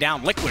got stand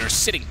down. Liquid are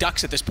sitting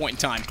ducks at this point in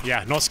time.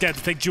 Yeah, not scared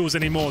to take duels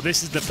anymore.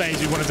 This is the FaZe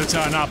we wanted to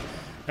turn up.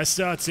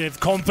 Assertive,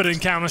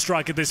 confident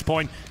Counter-Strike at this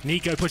point.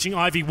 Nico pushing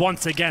Ivy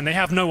once again. They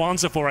have no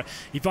answer for it.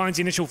 He finds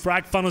the initial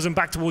frag, funnels him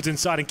back towards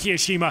inside, and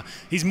Kiyoshima,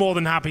 he's more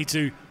than happy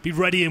to be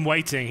ready and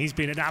waiting. He's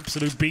been an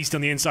absolute beast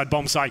on the inside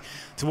bomb site.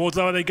 Towards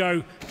lower they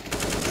go.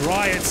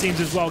 Dry, it seems,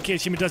 as well.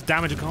 Kiyoshima does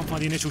damage, can't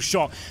find the initial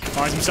shot.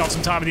 Buys himself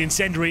some time with the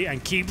incendiary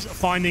and keeps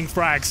finding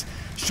frags.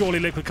 Surely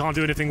Liquid can't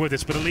do anything with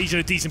this, but Elige in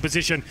a decent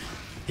position.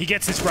 He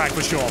gets his frag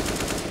for sure.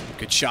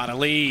 Good shot,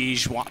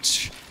 Elige.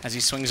 Watch as he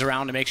swings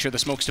around to make sure the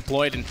smoke's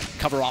deployed and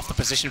cover off the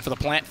position for the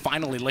plant.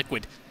 Finally,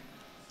 Liquid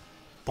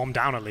bomb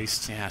down at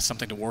least. Yeah,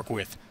 something to work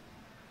with.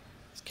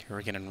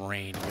 Kerrigan and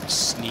Rain going to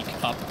sneak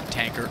up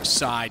tanker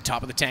side.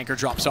 Top of the tanker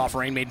drops off.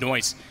 Rain made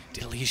noise.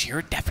 Did Elige hear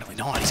it? Definitely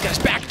not. He's got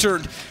his back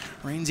turned.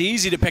 Rain's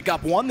easy to pick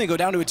up one. They go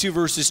down to a 2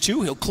 versus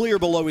 2. He'll clear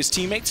below his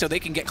teammate so they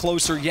can get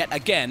closer yet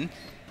again.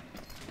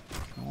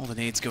 All the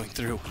nades going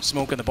through.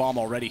 Smoking the bomb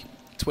already.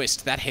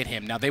 Twist, that hit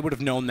him. Now they would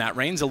have known that.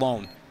 Rain's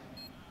alone.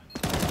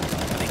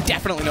 They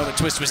definitely know that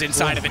Twist was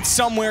inside of it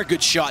somewhere.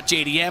 Good shot,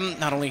 JDM.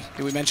 Not only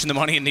did we mention the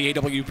money in the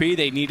AWP,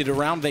 they needed a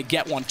round. They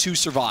get one to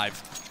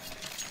survive.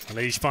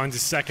 Elige finds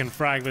his second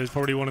frag. That is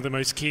probably one of the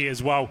most key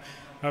as well.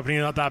 Opening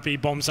up that B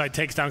bomb side,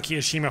 takes down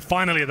Kiyoshima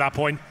finally at that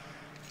point.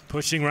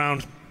 Pushing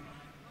round.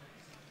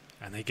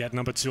 And they get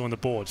number 2 on the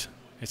board.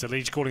 It's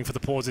Elige calling for the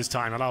pause this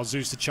time. Allows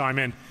Zeus to chime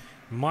in.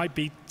 Might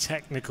be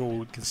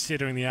technical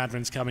considering the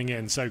advents coming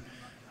in. So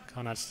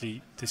can't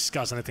actually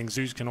discuss anything.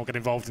 Zeus cannot get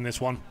involved in this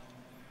one.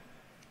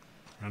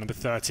 Round number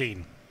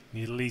 13.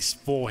 Need at least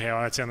 4 here,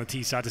 I'd say, on the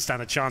T side to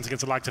stand a chance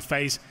against the likes of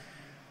FaZe.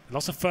 They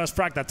lost the first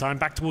frag that time.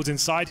 Back towards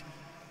inside.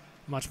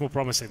 Much more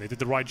promising. They did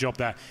the right job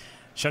there.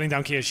 Shutting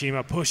down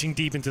Kiyoshima, pushing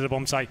deep into the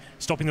bomb site,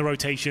 stopping the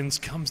rotations.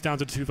 Comes down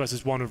to 2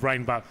 versus 1 with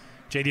Rain, but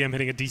JDM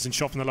hitting a decent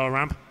shot from the lower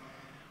ramp.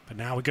 But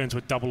now we're going to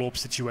a double AWP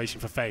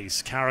situation for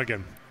FaZe.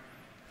 Kerrigan,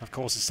 of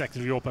course, is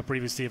secondary AWP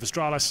previously of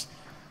Astralis.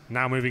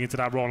 Now moving into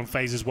that role on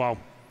FaZe as well.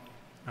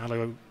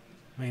 Alo,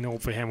 main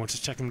AWP for him. We're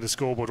just checking the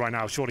scoreboard right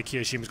now. Surely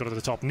Kiyoshima's got it at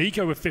the top.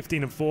 Nico with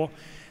 15 and 4.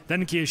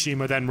 Then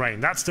Kiyoshima, then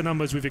Rain. That's the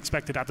numbers we've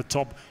expected at the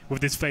top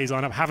with this FaZe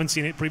lineup. Haven't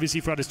seen it previously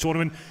throughout this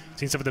tournament.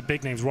 Seen some of the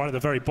big names right at the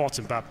very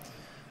bottom, but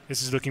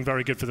this is looking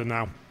very good for them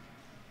now.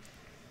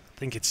 I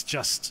think it's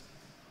just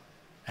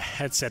a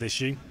headset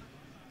issue.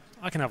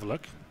 I can have a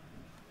look.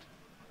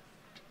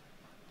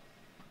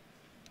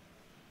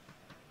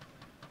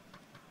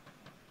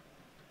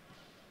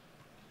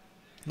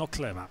 Not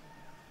clear, Matt.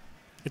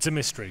 It's a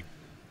mystery.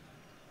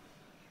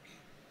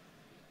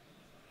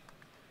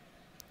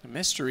 A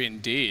mystery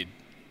indeed.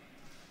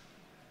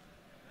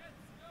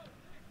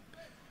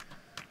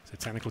 So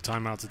technical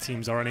timeouts, the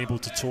teams are unable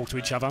to talk to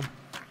each other.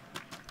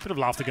 Bit of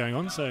laughter going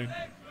on, so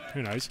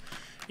who knows.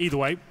 Either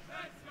way,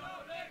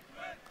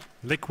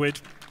 Liquid,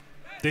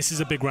 this is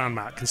a big round,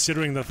 Matt,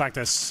 considering the fact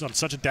there's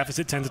such a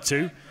deficit,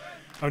 10-2.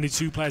 Only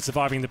 2 players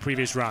surviving in the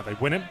previous round. They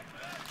win it,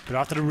 but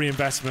after the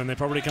reinvestment, they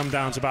probably come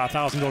down to about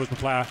 $1,000 per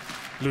player.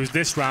 Lose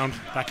this round,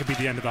 that could be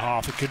the end of the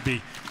half. It could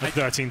be a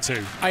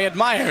 13-2. I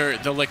admire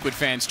the Liquid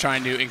fans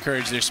trying to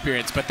encourage their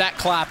spirits, but that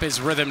clap is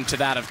rhythm to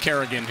that of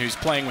Kerrigan, who's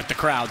playing with the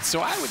crowd. So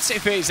I would say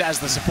FaZe has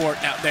the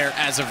support out there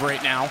as of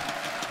right now.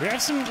 We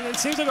have some, it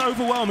seems like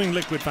overwhelming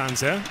Liquid fans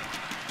here.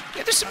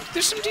 Yeah,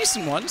 there's some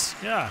decent ones.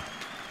 Yeah.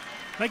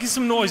 Making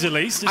some noise at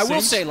least. I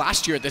will say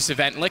last year at this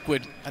event,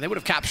 Liquid, they would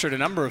have captured a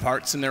number of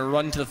hearts in their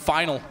run to the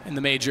final in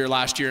the major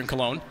last year in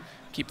Cologne.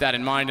 Keep that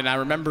in mind. And I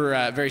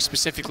remember very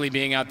specifically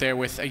being out there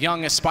with a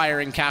young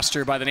aspiring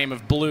caster by the name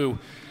of Blue,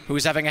 who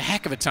was having a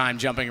heck of a time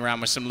jumping around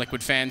with some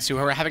Liquid fans who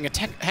were having a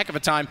heck of a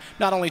time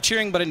not only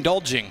cheering but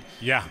indulging,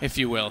 if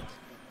you will.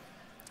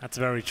 That's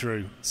very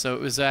true. So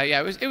it was,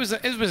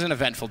 it was an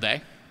eventful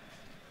day.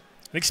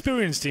 An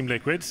experienced team,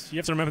 Liquid. You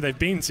have to remember they've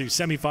been to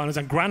semi-finals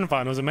and grand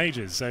finals and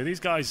majors. So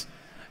these guys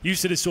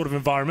used to this sort of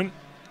environment.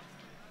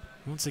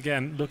 Once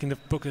again, looking to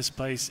book a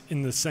place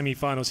in the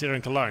semi-finals here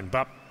in Cologne.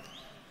 But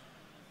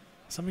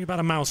something about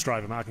a mouse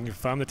driver, I can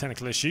confirm the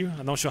technical issue.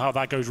 I'm not sure how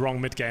that goes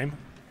wrong mid-game.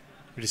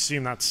 We'd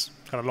assume that's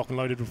kind of locked and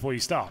loaded before you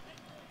start.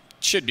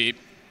 Should be.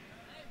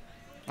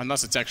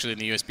 Unless it's actually in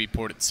the USB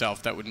port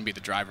itself. That wouldn't be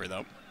the driver,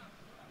 though.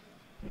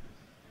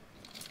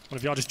 Well,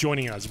 if you're just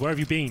joining us, where have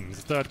you been? The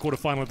third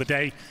quarterfinal of the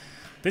day.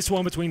 This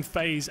one between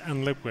FaZe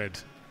and Liquid.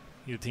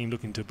 Your team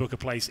looking to book a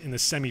place in the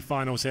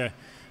semi-finals here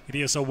at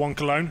ESL One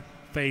Cologne.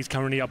 FaZe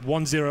currently up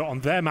 1-0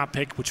 on their map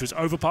pick, which was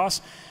Overpass.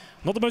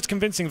 Not the most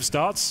convincing of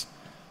starts.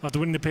 After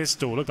winning the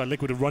pistol, looked like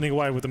Liquid are running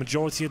away with the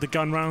majority of the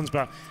gun rounds,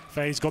 but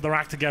FaZe got their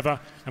act together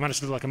and managed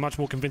to look like a much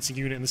more convincing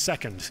unit in the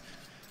second.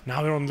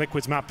 Now they're on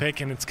Liquid's map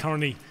pick, and it's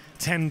currently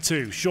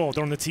 10-2. Sure,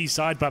 they're on the T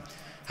side, but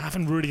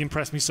haven't really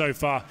impressed me so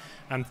far.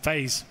 And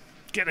FaZe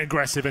getting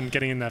aggressive and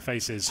getting in their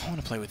faces. I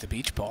want to play with the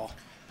beach ball.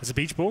 There's a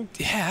beach ball?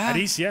 Yeah. At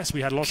ECS,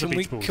 we had lots of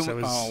beach balls, so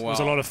it was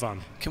a lot of fun.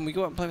 Can we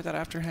go out and play with that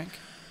after, Hank?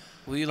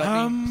 Will you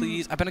let me,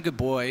 please? I've been a good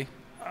boy.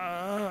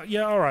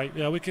 Yeah, all right.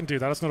 Yeah, we can do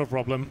that. That's not a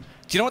problem.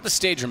 Do you know what the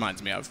stage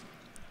reminds me of?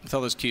 With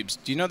all those cubes.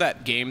 Do you know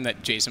that game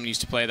that Jason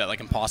used to play, that like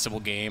impossible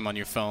game on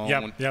your phone?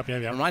 Yep.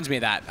 It reminds me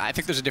of that. I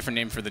think there's a different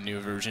name for the new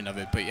version of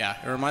it, but yeah,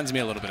 it reminds me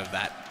a little bit of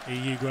that.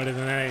 EU greater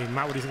than A.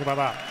 Matt, what do you think about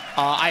that?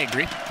 I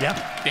agree.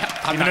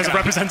 Yeah? Even as a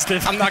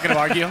representative? I'm not going to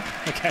argue.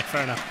 Okay,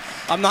 fair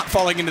enough. I'm not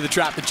falling into the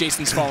trap that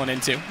Jason's fallen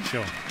into.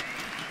 Sure.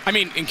 I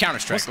mean, in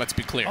Counter-Strike, let's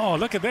be clear. Oh,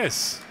 look at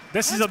this.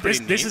 This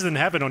is in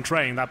heaven on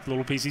Train, that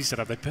little PC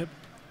setup. They put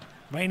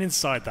Rain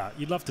inside that.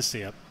 You'd love to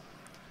see it.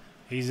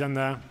 He's in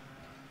there.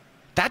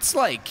 That's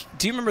like,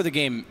 do you remember the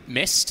game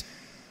Myst?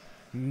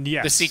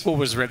 Yes. The sequel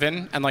was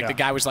Riven, and like the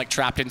guy was like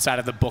trapped inside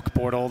of the book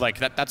portal. Like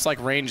that's like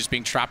Rain just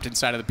being trapped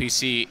inside of the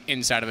PC,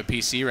 inside of a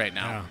PC right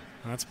now. Yeah,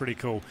 that's pretty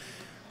cool.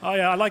 Oh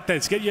yeah, I like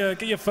this. Get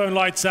your phone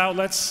lights out.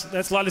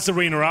 Let's light this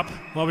arena up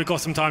while we've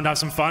got some time to have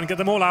some fun. Get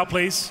them all out,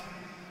 please.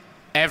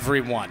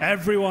 Everyone.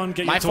 Everyone,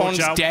 get My your torch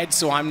out. phone's dead,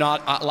 so I'm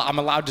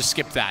allowed to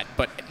skip that,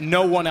 but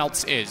no one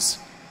else is.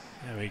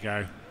 There we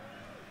go.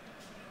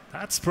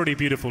 That's pretty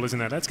beautiful, isn't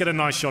it? Let's get a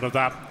nice shot of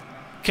that.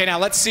 Okay, now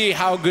let's see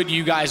how good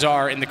you guys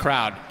are in the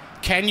crowd.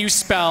 Can you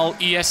spell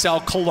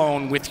ESL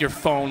Cologne with your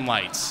phone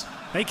lights?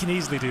 They can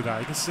easily do that.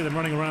 You can see them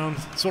running around,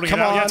 sorting it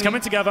out. Yeah, it's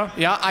coming together.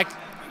 Yeah,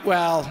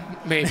 well,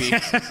 maybe.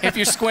 If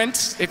you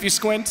squint,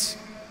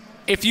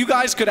 if you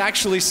guys could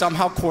actually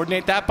somehow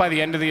coordinate that by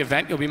the end of the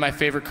event, you'll be my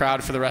favorite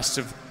crowd for the rest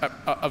of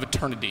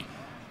eternity.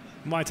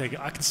 Might take it.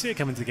 I can see it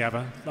coming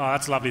together. Oh,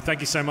 that's lovely. Thank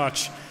you so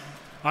much.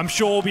 I'm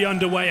sure we'll be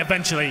underway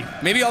eventually.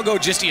 Maybe I'll go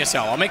just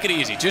ESL. I'll make it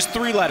easy. Just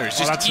 3 letters.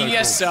 Just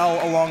ESL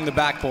cool. Along the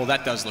back pole.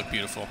 That does look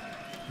beautiful.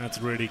 That's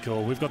really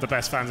cool. We've got the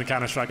best fans in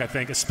Counter-Strike, I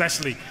think,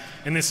 especially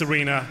in this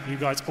arena. You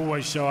guys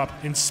always show up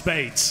in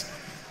spades.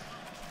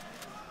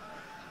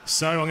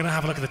 So I'm going to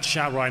have a look at the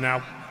chat right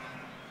now.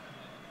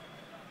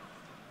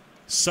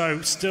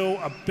 So still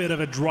a bit of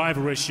a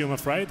driver issue, I'm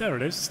afraid. There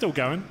it is. Still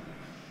going.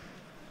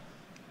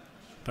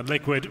 But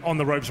Liquid on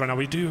the ropes right now.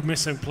 We do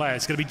miss some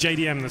players. It's going to be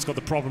JDM that's got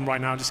the problem right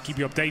now. Just keep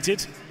you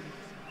updated.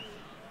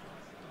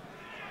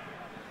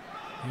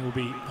 He will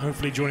be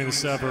hopefully joining the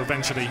server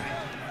eventually.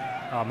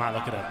 Oh, Matt,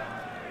 look at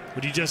it.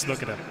 Would you just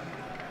look at it?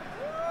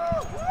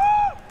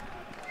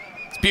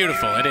 It's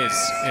beautiful. It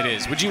is. It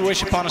is. Would you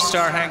wish upon a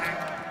star, Hank?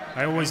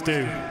 I always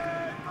do.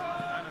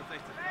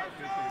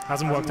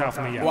 Hasn't worked out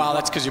for me yet. Well,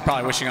 that's because you're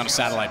probably wishing on a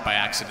satellite by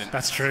accident.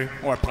 That's true.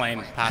 Or a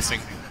plane passing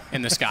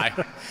in the sky.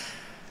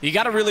 You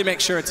got to really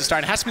make sure it's a star.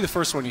 It has to be the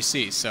first one you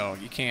see, so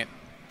you can't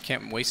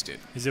waste it.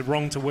 Is it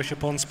wrong to wish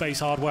upon space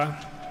hardware?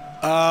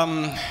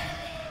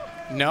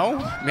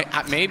 No.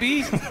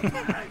 Maybe.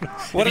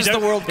 What is the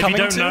world coming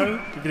to? If you don't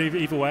know, you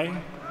can either way.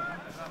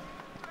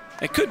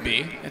 It could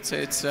be. It's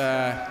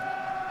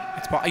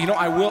you know,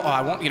 I will. Oh,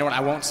 I won't. You know what?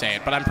 I won't say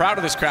it. But I'm proud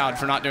of this crowd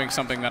for not doing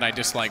something that I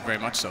dislike very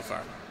much so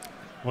far.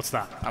 What's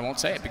that? I won't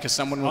say it because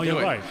someone will do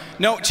it. Right.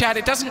 No, Chad,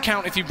 it doesn't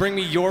count if you bring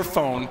me your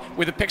phone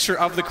with a picture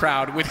of the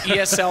crowd with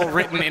ESL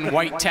written in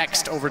white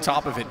text over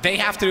top of it. They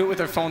have to do it with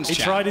their phones, Chad.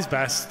 He tried his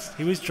best.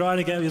 He was trying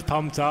to get us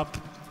pumped up.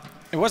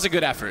 It was a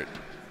good effort.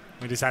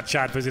 We just had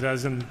Chad visit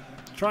us and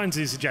trying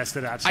to suggest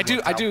that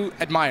actually I do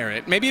admire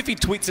it. Maybe if he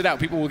tweets it out,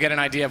 people will get an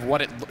idea of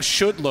what it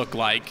should look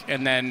like,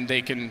 and then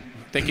they can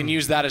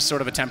use that as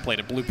sort of a template,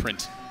 a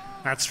blueprint.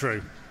 That's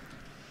true.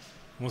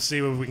 We'll see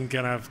if we can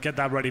kind of get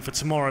that ready for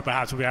tomorrow,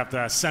 perhaps. We have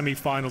the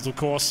semi-finals, of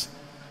course.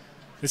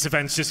 This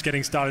event's just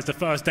getting started. It's the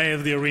first day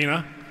of the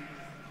arena.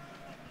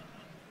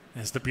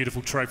 There's the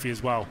beautiful trophy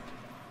as well.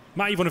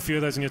 Matt, you've won a few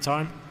of those in your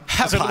time.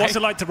 What's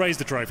it like to raise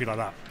the trophy like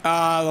that?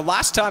 The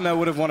last time I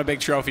would have won a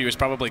big trophy was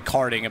probably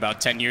karting about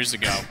 10 years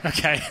ago.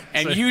 Okay.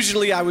 And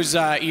usually I was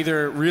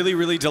either really,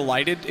 really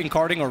delighted in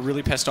karting or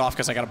really pissed off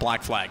because I got a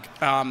black flag.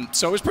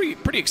 So it was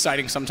pretty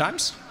exciting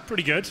sometimes.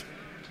 Pretty good.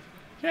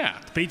 Yeah.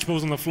 Beach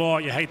balls on the floor.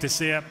 You hate to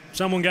see it.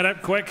 Someone get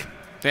it quick.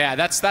 Yeah,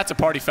 that's a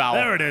party foul.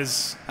 There it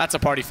is. That's a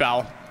party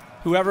foul.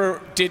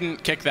 Whoever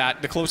didn't kick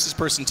that, the closest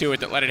person to it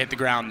that let it hit the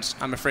ground,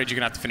 I'm afraid you're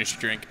going to have to finish your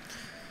drink.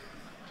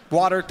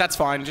 Water, that's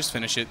fine. Just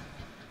finish it.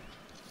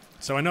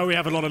 So I know we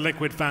have a lot of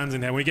Liquid fans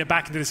in here. When we get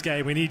back into this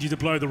game, we need you to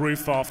blow the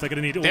roof off. They're going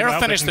to need all the help.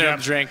 They'll finish their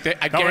drink.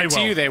 I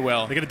guarantee you they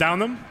will. They're going to down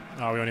them?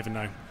 Oh, we don't even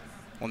know.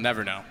 We'll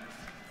never know.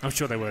 I'm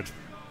sure they would.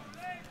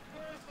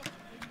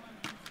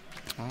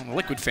 Well, the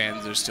Liquid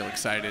fans are still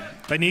excited.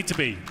 They need to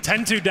be.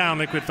 10-2 down,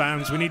 Liquid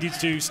fans. We need you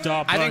to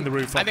start blowing the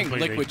roof off completely. I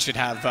think Liquid should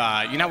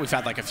have, you know, we've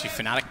had like a few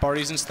Fnatic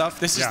parties and stuff.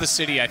 This is the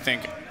city, I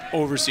think,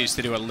 overseas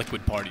to do a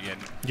Liquid party in.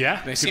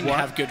 Yeah. They seem to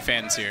have good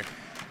fans here.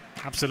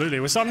 Absolutely.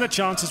 We're starting the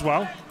chance as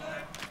well.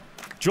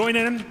 Join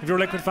in if you're a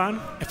Liquid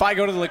fan. If I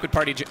go to the Liquid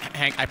party,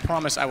 Hank, I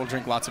promise I will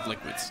drink lots of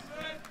liquids.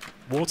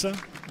 Water?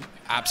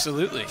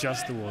 Absolutely.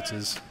 Just the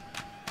waters.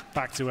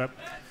 Back to it.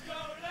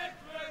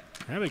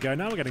 There we go.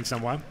 Now we're getting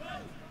somewhere.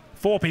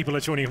 4 people are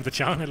joining from the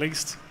chat, at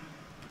least.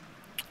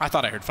 I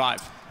thought I heard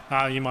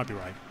 5. You might be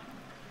right.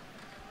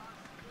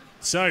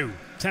 So,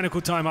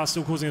 technical timeout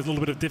still causing us a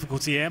little bit of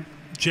difficulty here.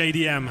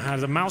 JDM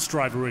has a mouse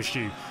driver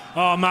issue.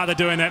 Oh, Matt, they're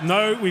doing it.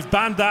 No, we've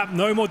banned that.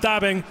 No more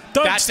dabbing.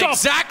 That's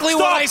exactly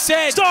what I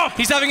said. Stop!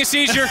 He's having a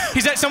seizure.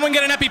 Someone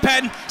get an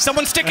EpiPen.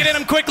 Someone stick it in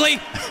him quickly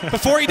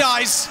before he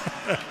dies.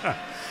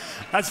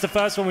 That's the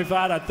first one we've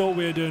had. I thought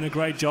we were doing a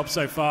great job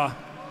so far.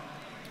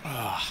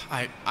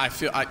 I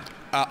feel...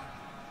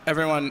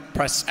 everyone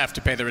press F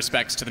to pay the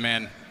respects to the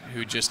man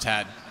who just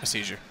had a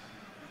seizure.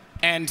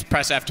 And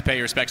press F to pay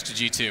your respects to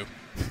G2.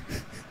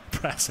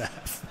 Press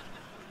F.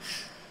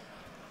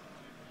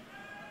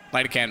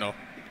 Light a candle.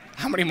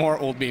 How many more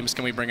old memes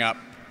can we bring up?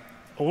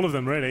 All of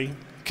them, really.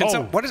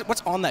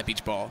 What's on that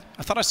beach ball?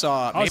 I thought I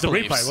saw Maple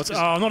Leafs. It's a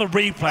replay. Not a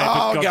replay,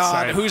 oh, for God's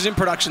God. sake. Who's in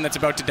production that's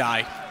about to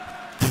die?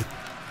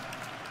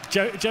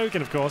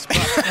 Joking, of course,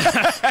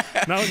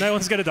 but no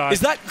one's going to die.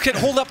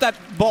 Hold up that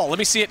ball. Let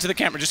me see it to the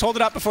camera. Just hold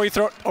it up before you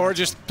throw it, or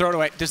just throw it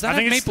away. Does that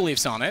have Maple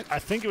Leafs on it? I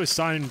think it was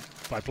signed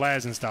by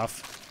players and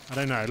stuff. I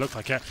don't know. It looked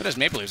like it. But as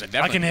Maple Leafs,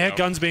 I can hear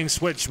guns being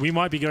switched. We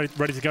might be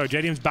ready to go.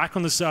 JDM's back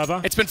on the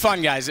server. It's been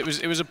fun, guys.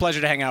 It was a pleasure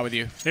to hang out with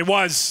you. It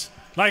was.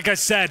 Like I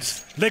said,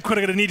 Liquid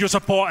are going to need your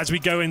support as we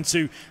go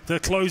into the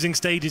closing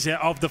stages here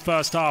of the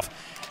first half.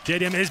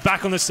 JDM is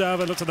back on the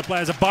server. Looks like the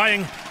players are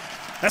buying.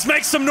 Let's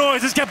make some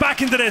noise. Let's get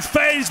back into this.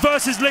 FaZe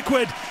versus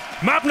Liquid.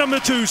 Map number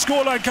 2.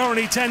 Scoreline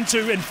currently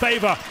 10-2 in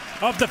favor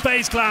of the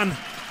FaZe clan.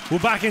 We're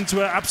back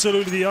into it.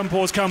 Absolutely, the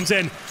unpause comes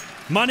in.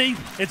 Money,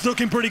 it's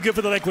looking pretty good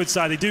for the Liquid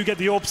side. They do get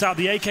the AWPs out,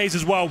 the AKs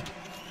as well.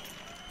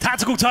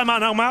 Tactical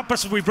timeout now, Matt.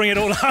 Best if we bring it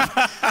all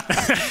up.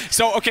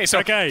 So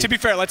to be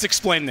fair, let's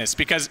explain this,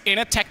 because in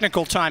a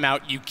technical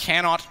timeout, you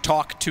cannot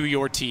talk to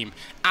your team.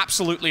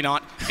 Absolutely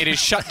not. It is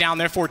shut down.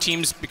 Therefore,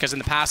 teams, because in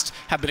the past,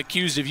 have been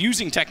accused of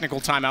using technical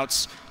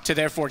timeouts to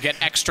therefore get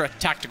extra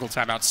tactical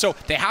timeouts. So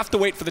they have to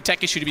wait for the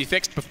tech issue to be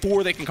fixed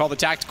before they can call the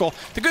tactical.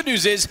 The good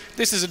news is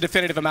this is a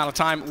definitive amount of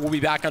time. We'll be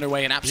back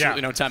underway in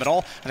absolutely no time at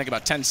all. I think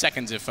about 10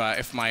 seconds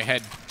if my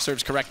head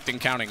serves correct in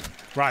counting.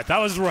 Right, that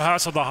was the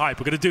rehearsal of the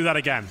hype. We're going to do that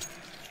again.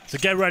 So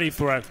get ready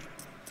for it.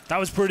 That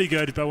was pretty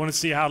good, but I want to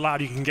see how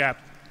loud you can get.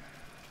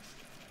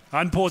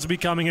 Unpause will be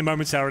coming in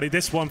momentarily.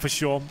 This one for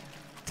sure.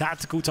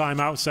 Tactical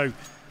timeout, so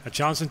a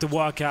chance to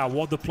work out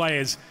what the play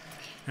is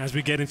as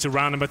we get into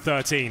round number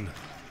 13.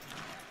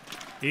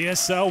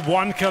 ESL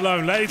One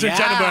Cologne, ladies and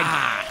gentlemen,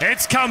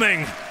 it's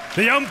coming.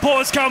 The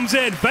unpause comes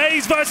in.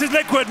 FaZe versus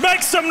Liquid.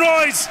 Make some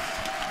noise!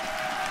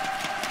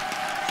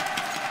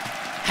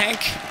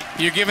 Hank,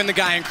 you're giving the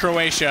guy in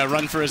Croatia a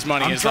run for his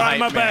money. I'm trying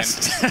my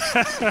best.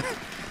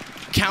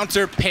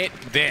 Counter pit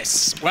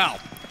this. Well,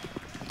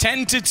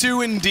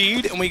 10-2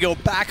 indeed, and we go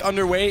back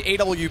underway.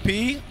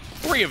 AWP,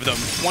 3 of them.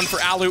 One for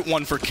Alu,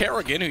 one for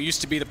Kerrigan, who used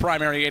to be the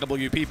primary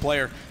AWP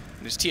player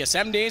in his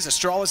TSM days,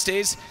 Astralis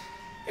days,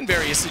 in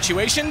various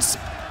situations.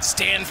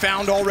 Stan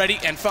found already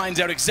and finds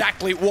out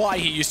exactly why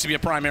he used to be a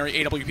primary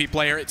AWP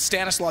player. It's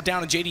Stanislaw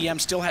down, and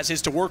JDM still has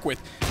his to work with.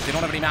 They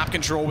don't have any map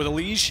control with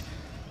Elige.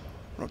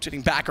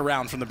 Rotating back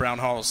around from the brown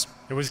halls.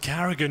 It was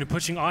Kerrigan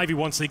pushing Ivy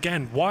once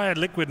again. Why are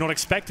Liquid not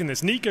expecting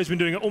this? Nico's been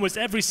doing it almost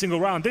every single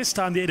round. This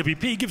time the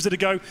AWP gives it a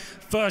go.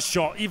 First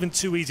shot, even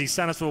too easy.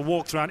 Stanislaw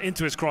walks around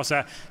into his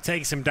crosshair,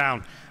 takes him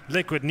down.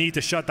 Liquid need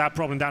to shut that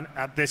problem down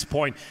at this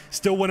point.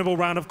 Still winnable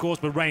round, of course,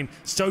 but Rain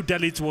so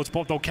deadly towards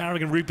Pop Dog.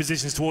 Kerrigan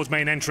repositions towards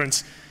main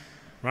entrance.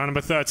 Round number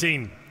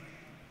 13.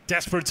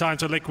 Desperate time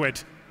to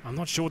Liquid. I'm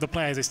not sure the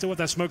players, they still have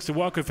their smokes to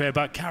work with here,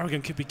 but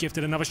Kerrigan could be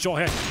gifted another shot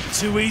here.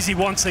 Too easy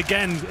once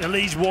again.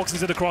 Elige walks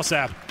into the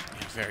crosshair.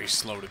 Very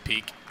slow to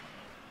peek.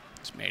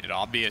 Just made it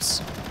obvious.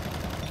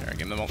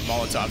 Kerrigan, the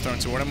Molotov thrown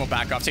toward him, will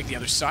back off, take the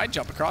other side,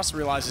 jump across,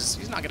 realizes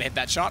he's not going to hit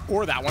that shot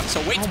or that one, so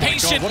waits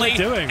patiently,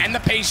 and the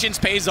patience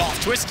pays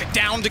off. Twist it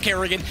down to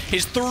Kerrigan,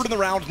 his 3rd in the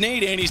round,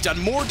 nade in, he's done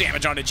more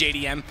damage onto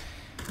JDM. And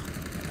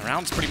the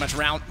round's pretty much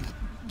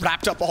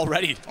wrapped up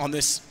already on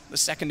the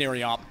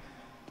secondary op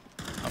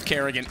of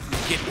Kerrigan.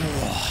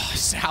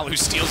 Alu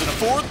steals in a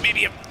 4th,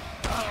 maybe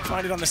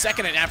find it on the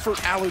 2nd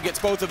effort. Alu gets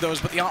both of those,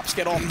 but the ops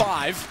get all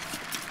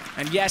 5.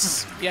 And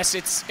yes,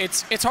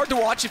 it's hard to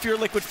watch if you're a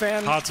Liquid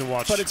fan. Hard to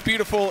watch. But it's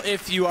beautiful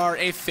if you are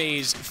a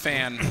FaZe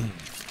fan.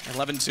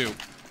 11-2.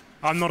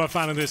 I'm not a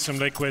fan of this from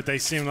Liquid. They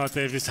seem like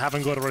they just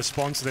haven't got a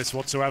response to this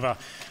whatsoever.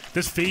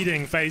 Just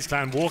feeding FaZe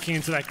clan, walking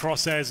into that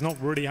crosshairs, not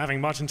really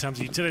having much in terms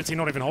of utility,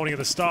 not even holding at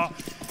the start.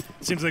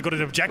 Seems they've got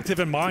an objective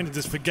in mind and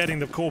just forgetting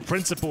the core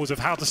principles of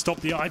how to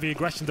stop the Ivy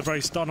aggression at the very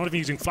start. Not even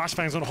using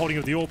flashbangs, not holding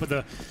with the AWP at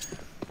the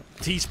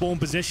T-spawn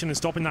position and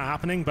stopping that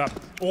happening. But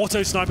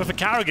auto sniper for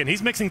Kerrigan.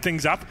 He's mixing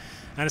things up.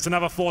 And it's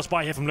another force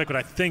buy here from Liquid.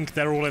 I think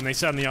they're all in. They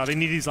certainly are. They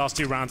need these last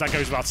 2 rounds. That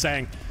goes without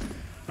saying.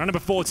 Round number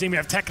 14, we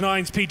have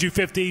Tech-9s,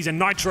 P250s, and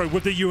Nitro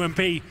with the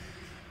UMP.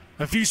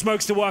 A few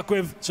smokes to work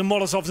with, some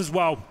Molotovs as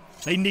well.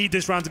 They need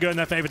this round to go in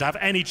their favor to have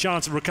any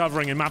chance of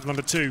recovering in map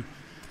number 2.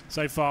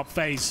 So far,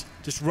 FaZe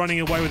just running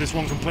away with this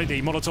one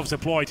completely. Molotovs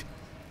deployed.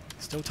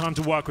 Still time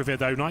to work with it,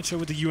 though. Nitro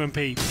with the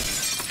UMP.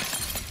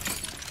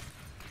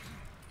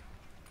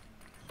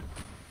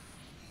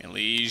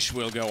 Elige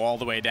will go all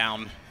the way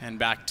down and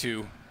back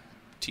to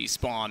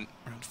T-spawn.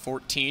 Around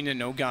 14 and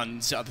no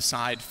guns other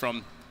side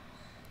from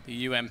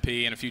the UMP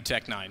and a few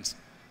Tech-9s.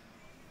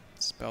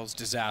 Spells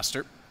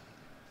disaster.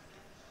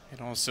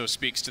 It also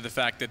speaks to the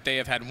fact that they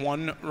have had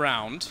 1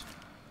 round,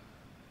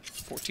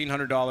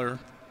 $1,400,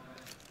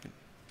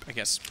 I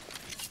guess,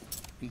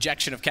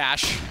 injection of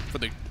cash for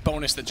the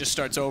bonus that just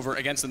starts over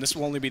against them. This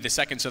will only be the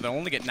 2nd, so they'll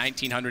only get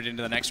 1,900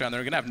 into the next round.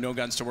 They're going to have no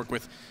guns to work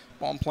with.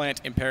 Bomb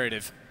plant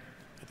imperative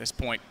at this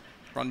point.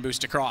 Run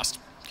boost across.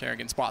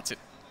 Kerrigan spots it.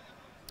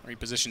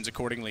 Repositions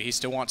accordingly. He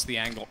still wants the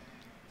angle.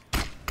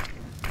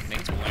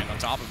 Nades will land on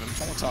top of him.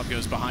 Molotov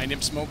goes behind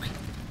him. Smoke,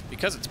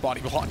 because it's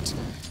body blocked,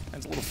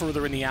 and a little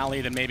further in the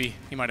alley than maybe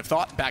he might have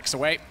thought. Backs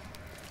away.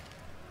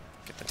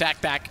 Get the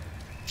tack back.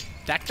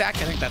 Tack back?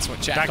 I think that's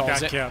what chat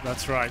calls it. Yeah,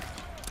 that's right.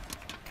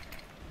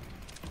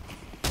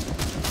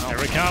 Here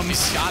it comes.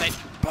 He's got it.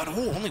 But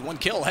only 1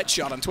 kill.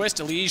 Headshot on Twist.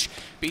 Elige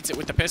beats it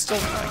with the pistol.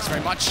 Thanks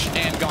very much.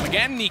 And gone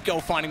again. Nico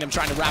finding them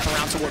trying to wrap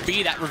around toward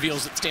B. That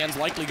reveals that Stan's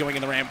likely going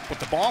in the ramp with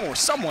the bomb, or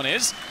someone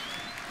is.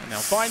 And they'll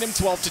find him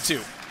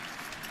 12-2.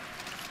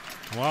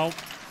 Well,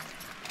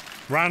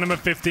 round number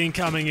 15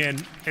 coming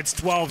in. It's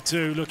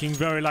 12-2, looking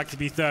very likely to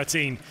be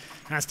 13.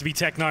 Has to be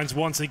Tech9's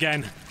once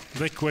again.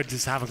 Liquid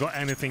just haven't got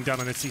anything done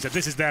on this season.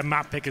 This is their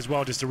map pick as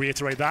well, just to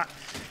reiterate that.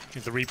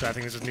 Here's the replay. I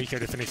think this is Nico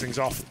to finish things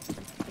off.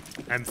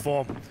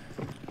 M4.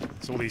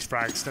 It's all these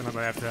frags. Don't know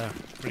they have to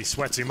really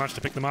sweat too much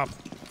to pick them up.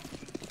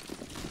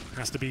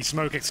 Has to be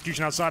smoke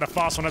execution outside. A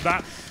fast one at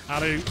that.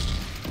 Alu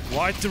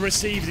wide to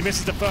receive. He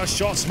misses the first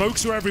shot.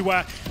 Smokes are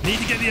everywhere. Need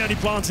to get the early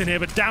plants in here,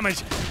 but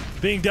damage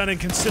being done in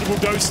considerable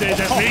dosage.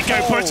 As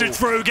Nico puts it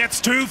through, gets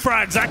 2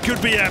 frags. That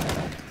could be it.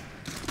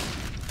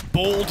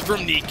 Bold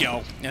from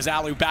Nico. As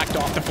Alu backed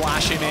off the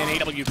flash in,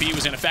 AWP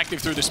was ineffective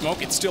through the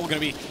smoke. It's still going to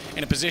be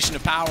in a position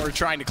of power,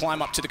 trying to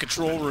climb up to the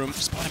control room.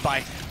 Spotted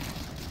by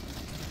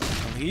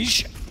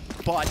Lige,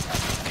 but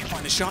can't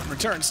find the shot in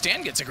return.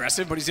 Stan gets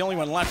aggressive, but he's the only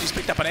one left. He's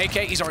picked up an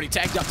AK. He's already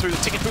tagged up through the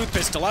ticket booth.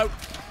 Pistol out.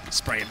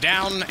 Spray it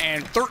down,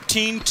 and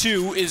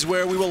 13-2 is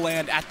where we will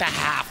land at the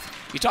half.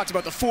 You talked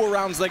about the 4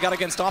 rounds they got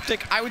against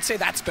Optic. I would say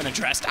that's been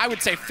addressed. I would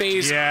say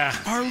FaZe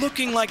are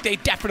looking like they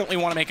definitely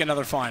want to make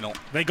another final.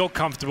 They got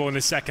comfortable in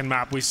the second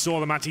map. We saw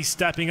them actually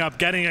stepping up,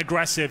 getting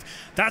aggressive.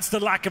 That's the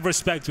lack of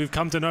respect we've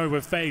come to know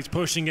with FaZe,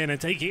 pushing in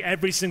and taking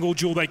every single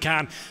duel they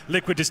can.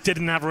 Liquid just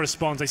didn't have a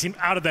response. They seem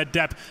out of their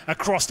depth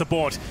across the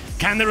board.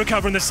 Can they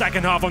recover in the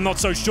second half? I'm not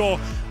so sure.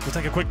 We'll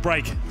take a quick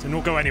break to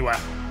not go anywhere.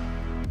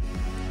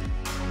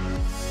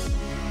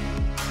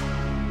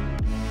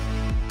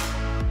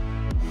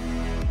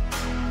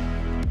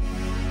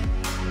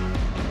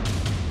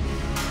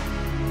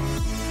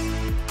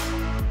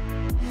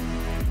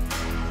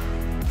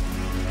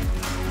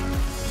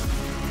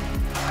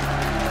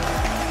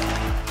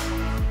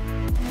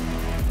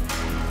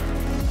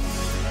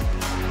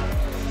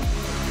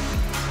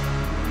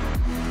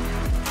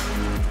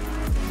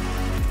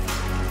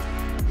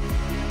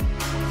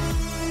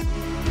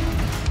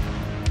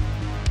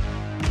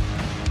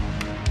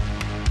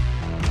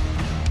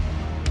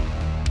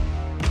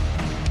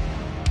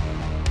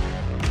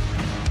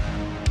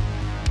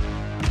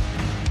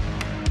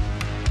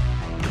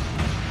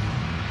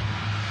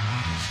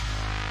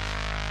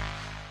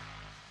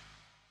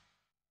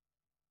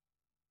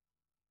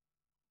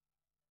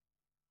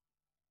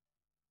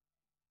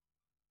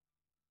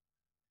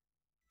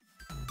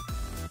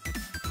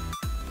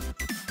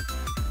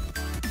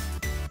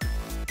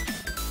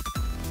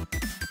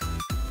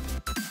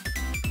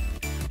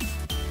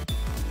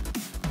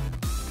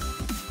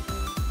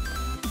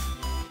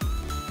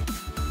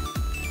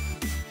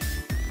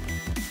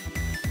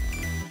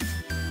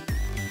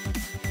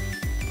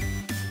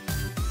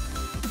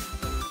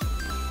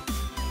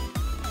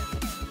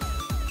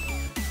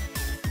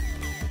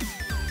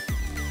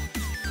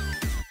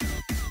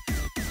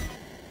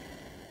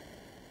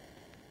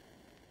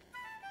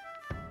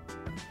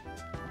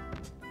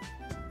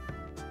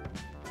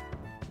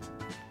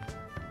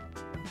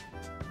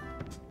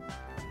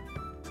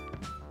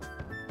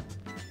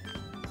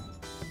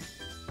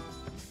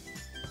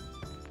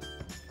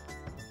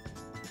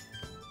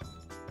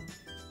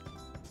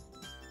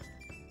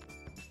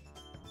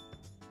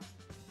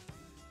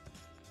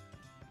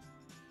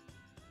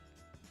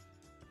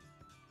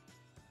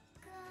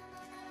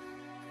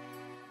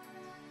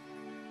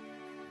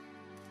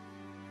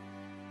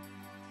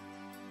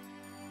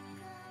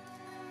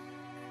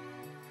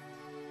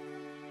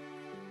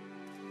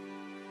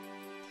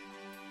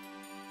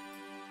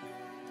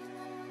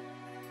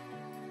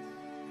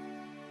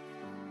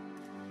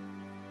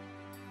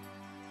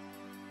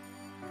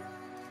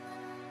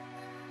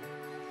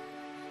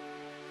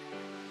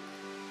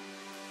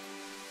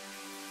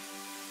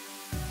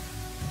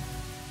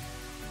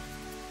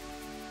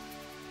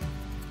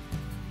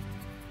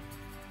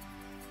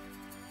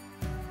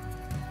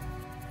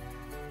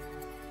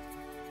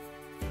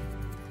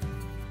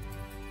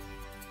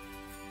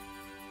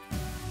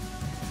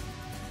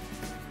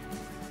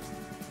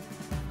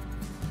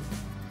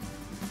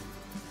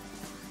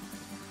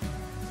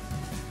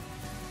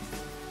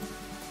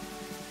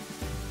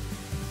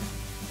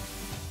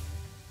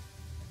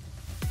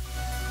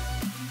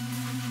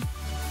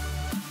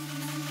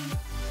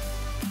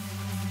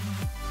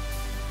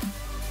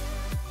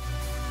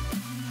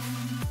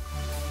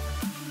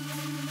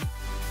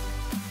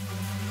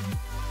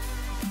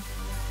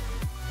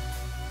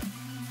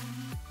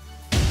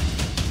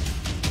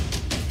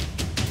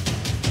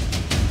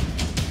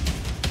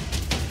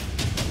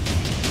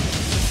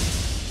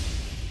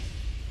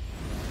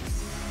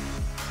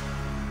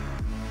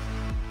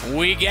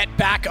 We get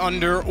back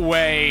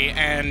underway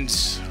and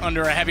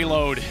under a heavy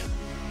load.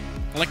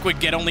 Liquid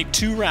get only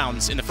 2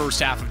 rounds in the first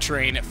half of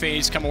Train.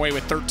 FaZe come away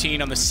with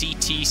 13 on the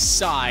CT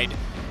side.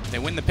 They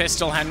win the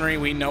pistol, Henry.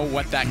 We know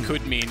what that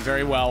could mean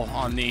very well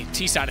on the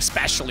T side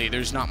especially.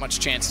 There's not much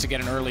chance to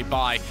get an early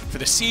buy for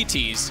the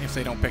CTs if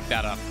they don't pick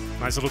that up.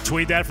 Nice little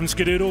tweet there from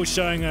Skadoodle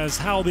showing us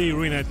how the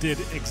arena did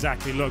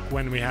exactly look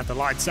when we had the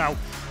lights out.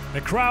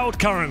 The crowd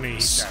currently,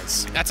 he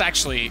says. That's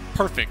actually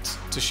perfect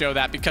to show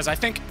that, because I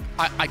think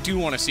I do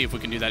want to see if we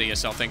can do that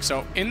ESL thing.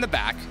 So in the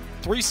back,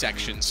 3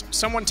 sections.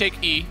 Someone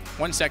take E,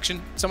 1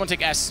 section. Someone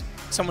take S,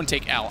 someone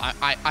take L.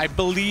 I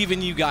believe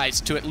in you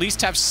guys to at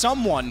least have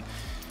someone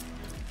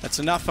that's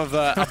enough of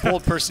a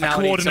bold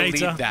personality to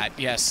lead that.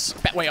 Yes.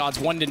 Betway odds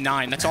 1 to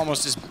 9. That's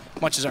almost as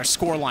much as our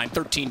score line,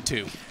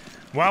 13-2.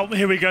 Well,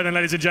 here we go then,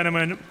 ladies and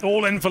gentlemen.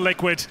 All in for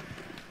Liquid.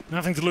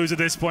 Nothing to lose at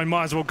this point.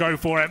 Might as well go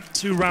for it.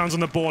 2 rounds on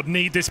the board.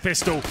 Need this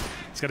pistol.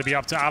 It's going to be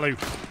up to Alu.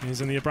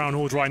 He's in the Brown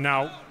Horde right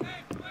now.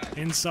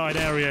 Inside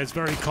area. It's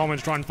very common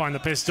to try and find the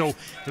pistol.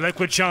 The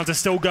Liquid chance is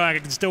still going. I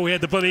can still hear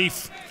the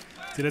belief.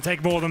 It's going to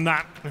take more than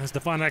that as the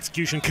final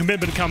execution.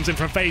 Commitment comes in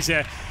from FaZe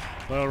here.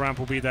 Lower ramp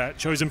will be their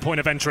chosen point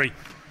of entry.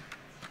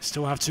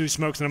 Still have 2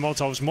 smokes and a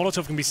Molotov.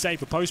 Molotov can be safe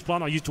for post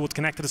plant or used towards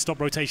connector to stop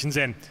rotations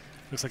in.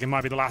 Looks like it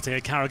might be the latter here.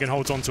 Carrigan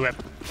holds onto it.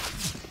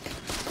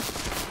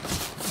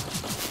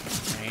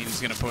 He's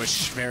going to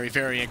push very,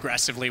 very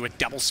aggressively with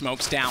double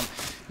smokes down.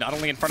 Not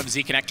only in front of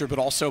Z Connector, but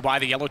also by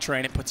the yellow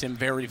train. It puts him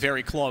very,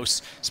 very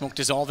close. Smoke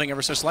dissolving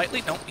ever so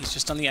slightly. No, he's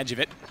just on the edge of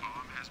it.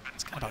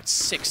 It's got about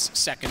 6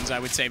 seconds, I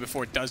would say,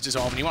 before it does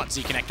dissolve. And you want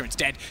Z Connector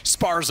instead.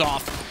 Spars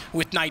off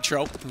with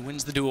Nitro, who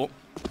wins the duel.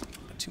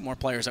 2 more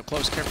players up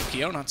close. Careful,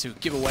 Keo, not to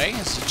give away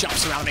as he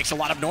jumps around and makes a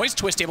lot of noise.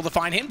 Twist able to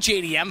find him.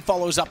 JDM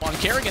follows up on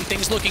Carrigan.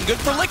 Things looking good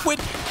for Liquid.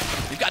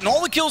 They've gotten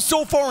all the kills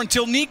so far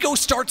until Nico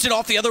starts it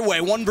off the other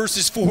way. 1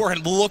 versus 4,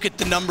 and look at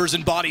the numbers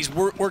and bodies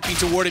working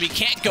toward him. He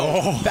can't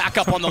go back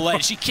up on the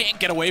ledge. He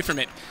can't get away from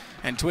it.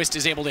 And Twist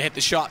is able to hit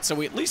the shot, so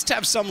we at least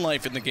have some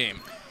life in the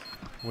game.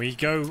 We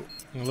go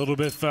a little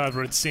bit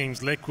further, it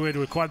seems. Liquid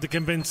with quite the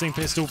convincing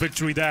pistol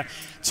victory there.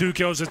 2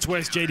 kills to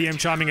Twist, JDM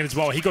chiming in as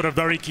well. He got a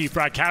very key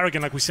frag.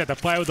 Carrigan, like we said, the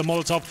player with the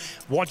Molotov,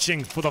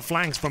 watching for the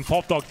flanks from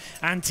Popdog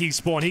and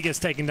T-Spawn. He gets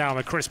taken down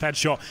with a crisp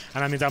headshot,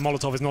 and I mean that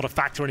Molotov is not a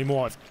factor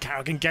anymore. If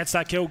Carrigan gets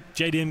that kill,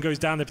 JDM goes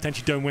down, they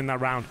potentially don't win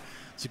that round.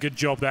 It's a good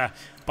job there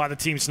by the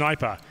team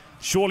sniper.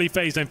 Surely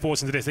FaZe don't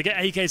force into this. They get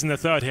AKs in the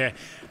 3rd here.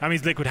 That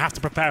means Liquid have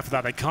to prepare for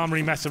that. They can't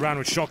really mess around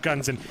with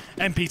shotguns and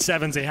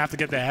MP7s. They have to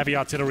get their heavy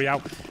artillery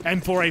out.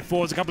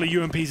 M4A4s, a couple of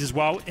UMPs as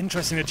well.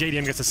 Interesting that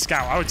JDM gets a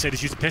scout. I would say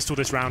just use a pistol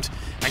this round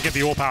and get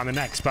the AWP out in the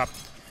next, but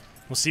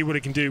we'll see what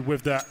he can do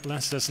with the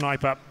Lanxess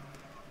sniper.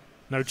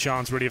 No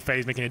chance really of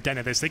FaZe making a dent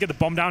at this. They get the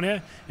bomb down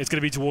here, it's going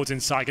to be towards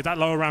inside. Get that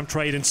lower round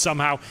trade, and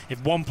somehow,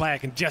 if one player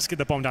can just get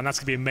the bomb down, that's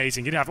going to be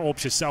amazing. You'd have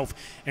AWPs yourself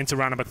into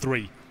round number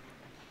 3.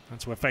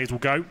 That's where FaZe will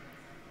go.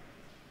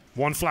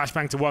 1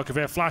 flashbang to work with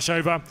here. Flash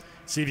over.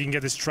 See if you can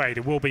get this trade.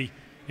 It will be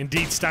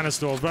indeed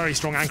Stanistor. Very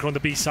strong anchor on the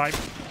B site.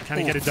 Can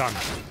he get it done?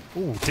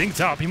 Ooh, dinked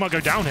up. He might go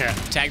down here.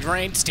 Tagged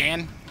Rain.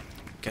 Stan.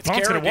 Gets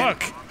Plant's going to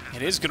work.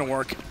 It is going to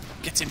work.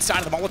 Gets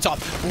inside of the Molotov.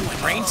 Ooh,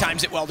 and Rain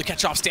times it well to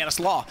catch off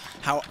Stanislaw.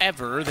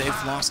 However,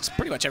 they've lost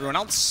pretty much everyone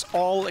else,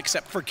 all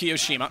except for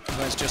Kiyoshima,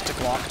 who has just a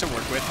Glock to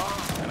work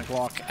with. And a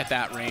Glock at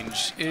that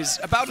range is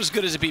about as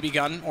good as a BB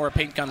gun or a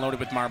paint gun loaded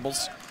with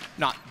marbles.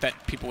 Not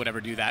that people would ever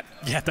do that.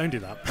 Yeah, don't do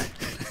that.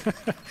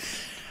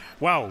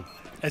 Well,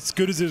 as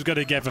good as it was going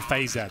to get for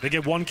FaZe there. They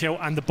get 1 kill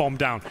and the bomb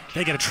down.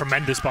 They get a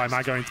tremendous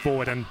buyback going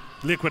forward, and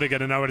Liquid are going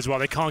to know it as well.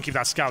 They can't keep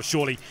that scout,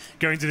 surely,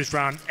 going into this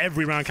round.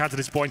 Every round count to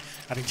this point.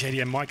 I think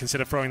JDM might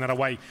consider throwing that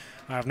away.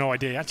 I have no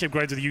idea. Actually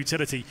upgraded to the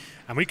utility,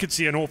 and we could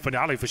see an AWP for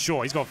Alu for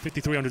sure. He's got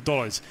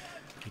 $5,300.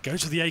 He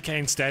goes for the AK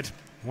instead.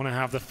 Want to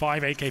have the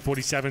 5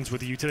 AK-47s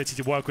with the utility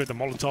to work with, the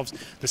Molotovs,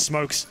 the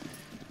smokes.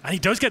 And he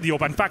does get the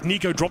AWP. In fact,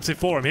 Nico drops it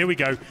for him. Here we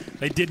go.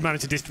 They did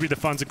manage to distribute the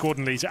funds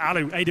accordingly. So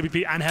Alu,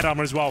 AWP, and head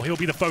armor as well. He'll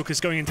be the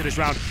focus going into this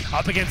round.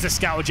 Up against the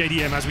scout of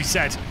JDM, as we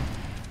said.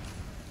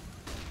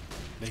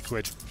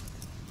 Liquid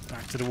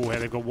back to the wall here.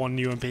 They've got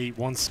 1 UMP,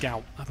 1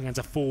 scout. Up against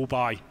a full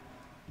buy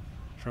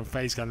from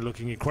FaZe Gun,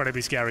 looking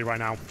incredibly scary right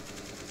now.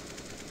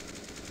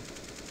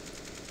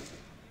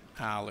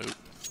 Alu.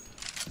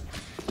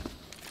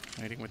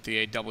 Waiting with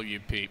the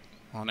AWP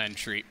on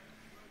entry.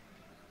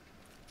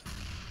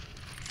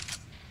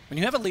 When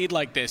you have a lead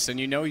like this and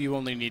you know you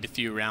only need a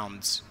few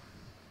rounds,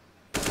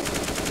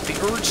 the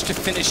urge to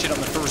finish it on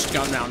the first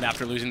gun round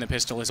after losing the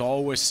pistol is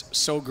always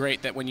so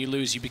great that when you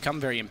lose, you become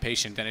very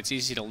impatient and it's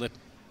easy to let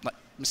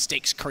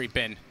mistakes creep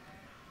in.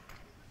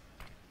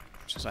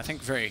 Which is, I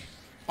think, very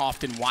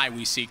often why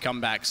we see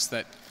comebacks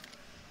that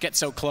get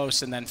so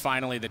close and then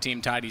finally the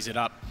team tidies it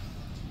up,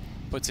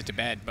 puts it to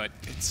bed. But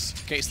it's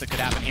a case that could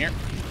happen here.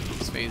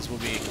 FaZe will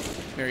be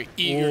very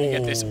eager to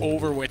get this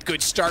over with.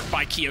 Good start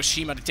by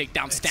Kiyoshima to take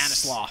down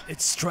Stanislaw.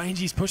 It's strange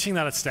he's pushing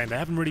that extent. They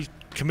haven't really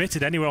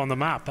committed anywhere on the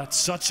map. That's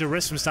such a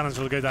risk from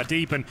Stanislaw to go that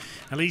deep, and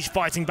at least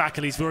fighting back,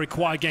 at least very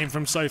quiet game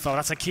from so far.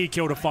 That's a key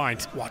kill to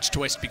find. Watch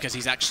Twist, because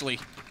he's actually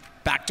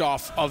backed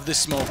off of the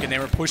smoke and they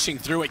were pushing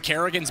through it.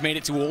 Carrigan's made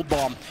it to Old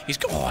Bomb. He's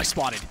I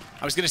spotted.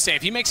 I was going to say,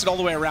 if he makes it all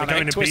the way around, I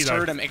think Twist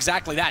heard him.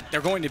 Exactly that.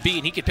 They're going to B,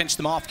 and he could pinch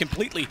them off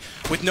completely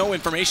with no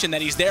information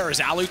that he's there.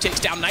 As Alu takes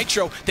down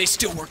Nitro, they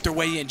still work their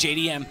way in.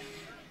 JDM,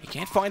 he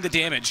can't find the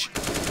damage.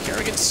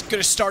 Carrigan's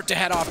going to start to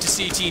head off to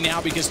CT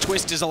now because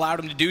Twist has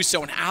allowed him to do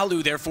so, and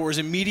Alu, therefore, is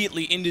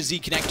immediately into Z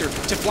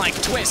Connector to flank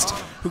Twist,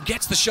 who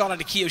gets the shot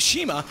onto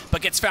Kiyoshima,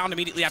 but gets found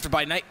immediately after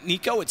by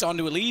Nico. It's on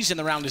to Elise, and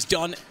the round is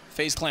done.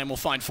 FaZe Clan will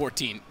find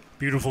 14.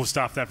 Beautiful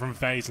stuff there from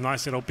FaZe.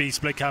 Nice little B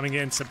split coming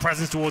in. Some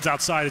presence towards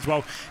outside as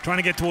well. Trying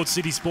to get towards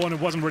City Spawn. It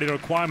wasn't really a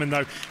requirement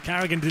though.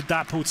 Carrigan did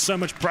that, pulled so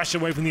much pressure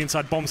away from the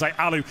inside bomb site.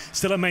 Alu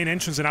still a main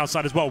entrance and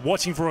outside as well.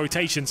 Watching for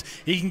rotations.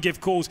 He can give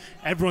calls.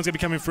 Everyone's going to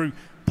be coming through.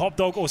 Pop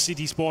Dog or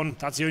City Spawn,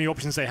 that's the only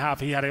options they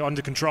have. He had it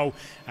under control,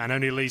 and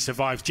only Lee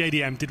survives.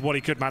 JDM did what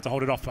he could, Matt, to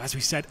hold it off. But as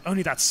we said,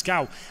 only that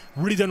scout.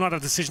 Really don't like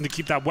that decision to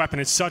keep that weapon.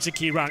 It's such a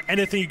key round.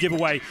 Anything you give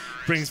away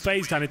brings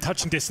FaZe down in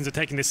touching distance of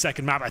taking this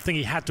second map. I think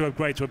he had to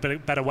upgrade to a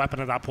better weapon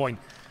at that point.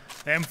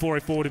 The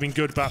M4A4 would have been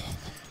good, but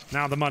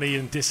now the money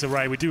in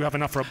disarray. We do have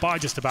enough for a buy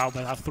just about,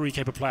 but a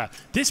 3K per player.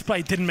 This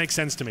play didn't make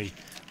sense to me.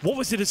 What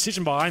was the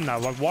decision behind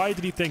that? Like, why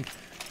did he think...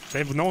 No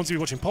one's going to be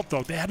watching Pop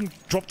Dog. They hadn't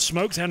dropped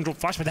smokes, they hadn't dropped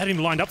flash, but they hadn't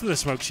even lined up to the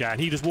smoke yet, and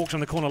he just walked on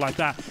the corner like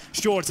that.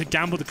 Sure, it's a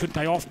gamble that could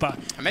pay off, but...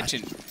 I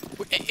mentioned,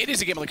 it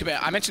is a gamble that could pay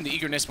off. I mentioned the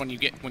eagerness when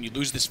you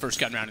lose this first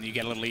gun round and you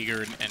get a little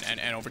eager and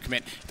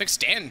overcommit. I think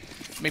Stan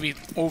maybe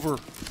over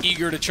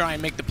eager to try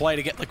and make the play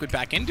to get Liquid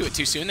back into it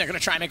too soon. They're going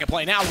to try and make a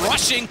play now.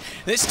 Rushing,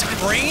 this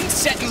time Rain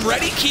set and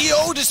ready.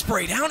 Keo to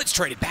spray down. It's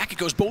traded back. It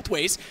goes both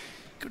ways.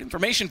 Good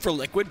information for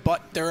Liquid,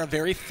 but they're a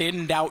very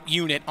thinned out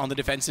unit on the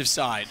defensive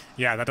side.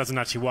 Yeah, that doesn't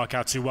actually work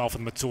out too well for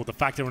them at all. The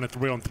fact they're on a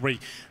 3-on-3,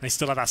 they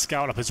still have that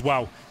scout up as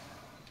well.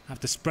 Have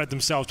to spread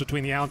themselves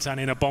between the outer and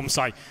inner bomb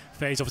site.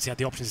 FaZe obviously had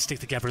the option to stick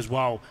together as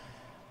well.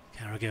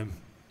 Carrigan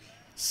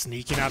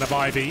sneaking out of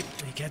Ivy.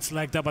 He gets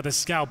legged up by the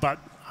scout, but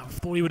I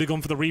thought he would have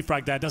gone for the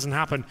refrag there. It doesn't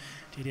happen.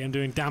 JDM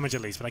doing damage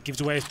at least, but that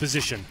gives away his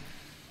position.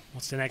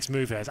 What's the next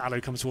move here? As Alu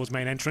comes towards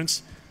main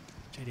entrance.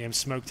 JDM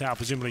smoked out,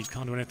 presumably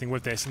can't do anything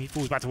with this, and he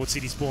falls back towards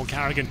City Spawn.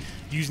 Carrigan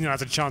using it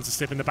as a chance to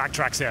slip in the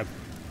backtracks here.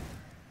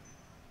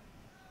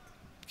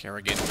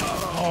 Carrigan.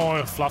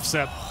 Oh, fluff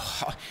step.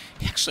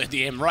 He actually had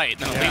the aim right.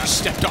 Now Leach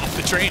stepped off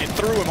the train and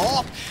threw him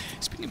off.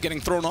 Speaking of getting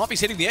thrown off, he's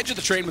hitting the edge of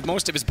the train with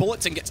most of his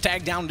bullets and gets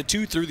tagged down to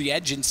 2 through the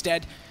edge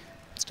instead.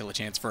 Still a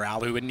chance for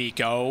Alu and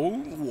Nico.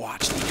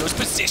 Watch Nico's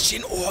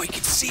position. Oh, he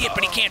can see it,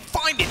 but he can't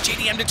find it.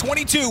 JDM to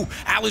 22.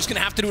 Alu's going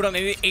to have to do it on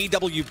an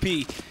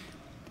AWP.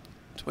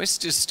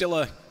 Twist is still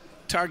a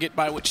target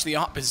by which the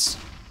op is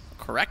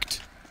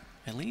correct.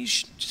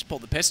 Elige just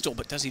pulled the pistol,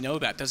 but does he know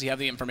that? Does he have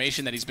the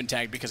information that he's been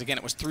tagged? Because again,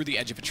 it was through the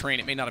edge of a train.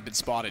 It may not have been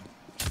spotted.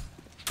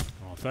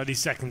 30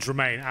 seconds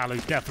remain. Alu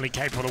definitely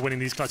capable of winning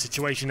these clutch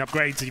situation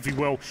upgrades, if you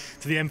will,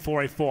 to the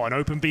M4A4. An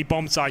open B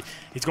bomb site.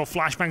 He's got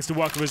flashbangs to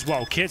work with as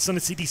well. Kit's on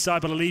the CT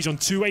side, but Elige on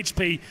 2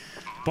 HP.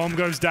 Bomb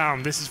goes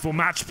down. This is for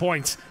match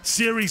point,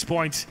 series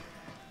point,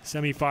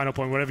 semi-final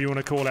point, whatever you want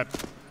to call it.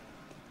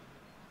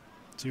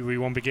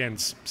 2v1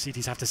 begins.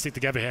 CTs have to stick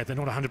together here. They're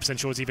not 100%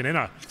 sure it's even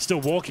inner.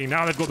 Still walking.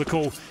 Now they've got the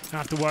call.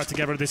 Have to work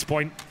together at this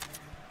point.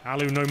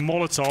 Alu, no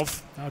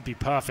Molotov. That would be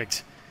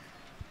perfect.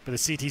 But the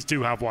CTs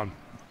do have one.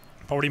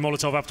 Probably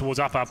Molotov up towards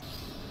up. Oh,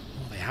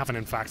 they haven't,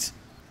 in fact.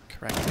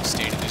 Correctly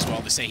stated as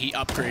well to say he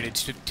upgraded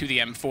to the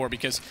M4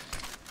 because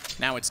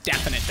now it's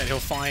definite that he'll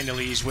find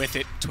Elige with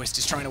it. Twist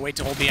is trying to wait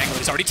to hold the angle.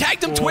 He's already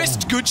tagged him.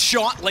 Twist, good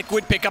shot.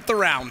 Liquid pick up the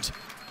round.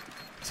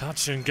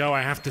 Touch and go,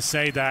 I have to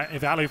say that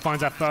if Alu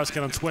finds that first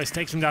kill on Twist,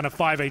 takes him down to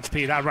 5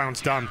 HP, that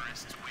round's done.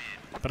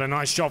 But a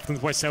nice shot from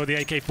Twist there with the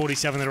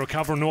AK-47. They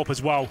recover on AWP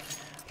as well.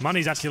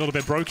 Money's actually a little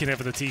bit broken here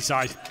for the T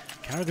side.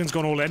 Carrigan's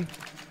gone all in.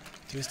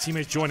 To his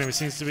teammates join him, it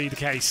seems to be the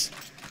case.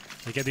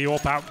 They get the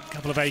AWP out, a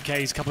couple of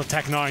AKs, a couple of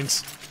Tech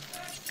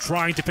 9s.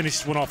 Trying to finish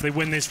this one off. They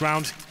win this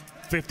round.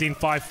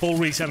 15-5, full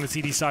reset on the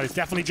TD side. It's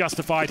definitely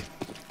justified.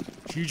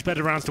 Huge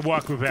better rounds to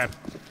work with here.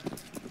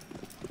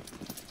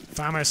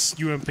 Famous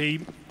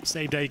UMP.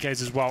 Saved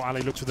AKs as well.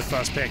 Ali looks for the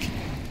first pick.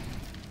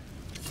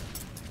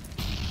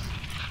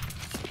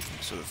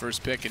 So the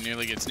first pick and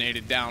nearly gets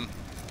naded down.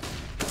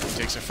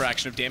 Takes a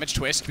fraction of damage.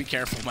 Twist, be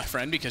careful, my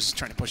friend, because he's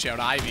trying to push out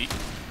Ivy.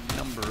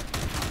 Number,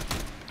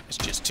 it's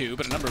just 2,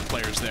 but a number of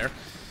players there.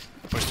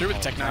 Push through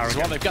with Tech 9 as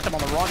well. They've got them on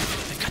the run.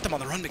 They've got them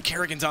on the run, but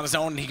Carrigan's on his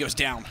own and he goes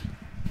down.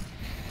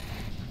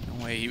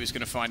 No way he was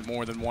going to find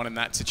more than one in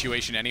that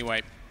situation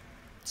anyway.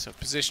 So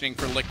positioning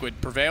for Liquid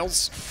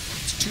prevails.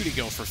 It's 2 to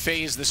go for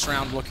FaZe this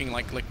round, looking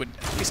like Liquid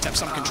at least have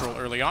some control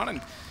early on,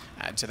 and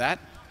add to that,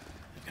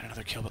 they've got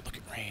another kill, but look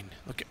at Rain.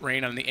 Look at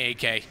Rain on the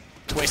AK.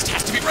 Twist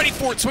has to be ready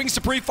for it, swings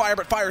to pre-fire,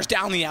 but fires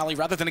down the alley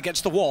rather than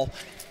against the wall.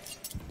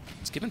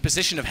 It's given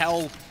position of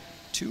hell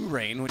to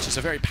Rain, which is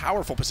a very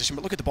powerful position,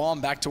 but look at the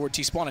bomb back toward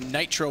T-Spawn and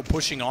Nitro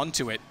pushing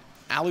onto it.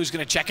 Alu's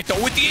going to check it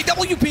though with the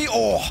AWP.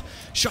 Oh,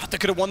 shot that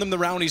could have won them the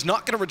round. He's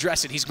not going to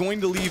redress it. He's going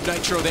to leave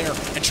Nitro there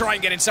and try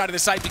and get inside of the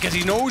site because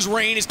he knows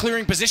Rain is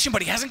clearing position,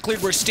 but he hasn't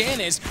cleared where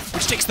Stan is,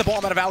 which takes the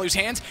bomb out of Alu's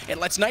hands. It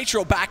lets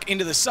Nitro back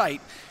into the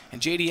site,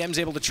 and JDM's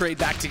able to trade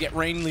back to get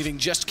Rain, leaving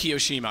just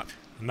Kiyoshima.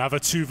 Another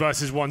 2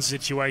 versus 1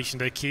 situation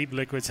to keep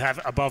Liquid's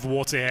have above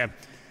water here.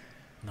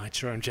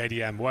 Nitro and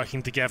JDM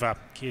working together.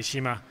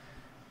 Kiyoshima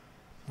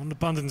on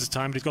abundance of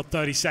time, but he's got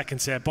 30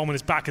 seconds here. Bomb on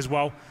his back as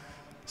well.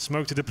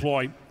 Smoke to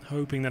deploy,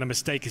 hoping that a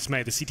mistake is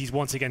made. The CT's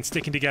once again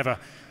sticking together,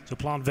 so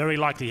Plant very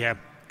likely here.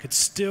 Could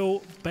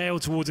still bail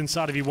towards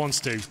inside if he wants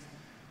to.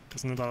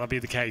 Doesn't look like that'll be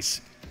the case.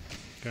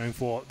 Going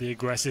for the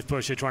aggressive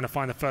push here, trying to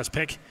find the first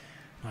pick.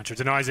 Nitro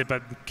denies it,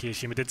 but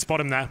Kiyoshima did spot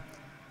him there.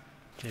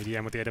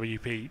 JDM with the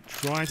AWP,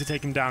 trying to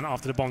take him down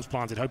after the bomb's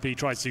planted. Hopefully he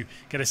tries to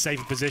get a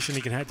safer position.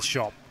 He can head the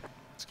shot.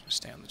 He's going to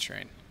stay on the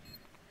train.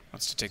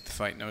 Wants to take the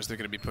fight, knows they're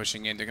going to be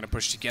pushing in. They're going to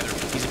push together.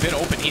 He's a bit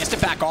open. He has to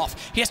back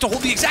off. He has to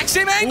hold the exact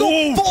same angle.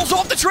 Ooh. Falls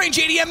off the train.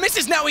 JDM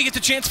misses. Now he gets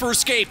a chance for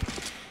escape.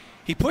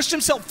 He pushed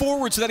himself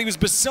forward so that he was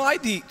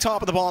beside the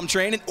top of the bomb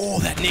train. And oh,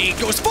 that nade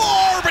goes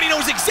far, but he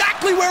knows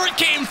exactly where it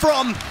came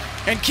from.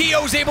 And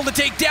Keo's able to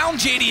take down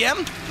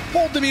JDM.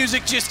 Hold the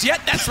music just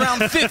yet. That's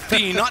round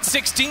 15, not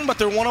 16, but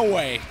they're one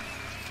away.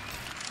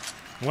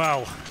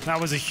 Well,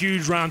 that was a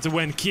huge round to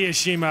win.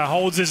 Kiyoshima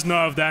holds his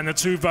nerve there in the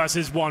 2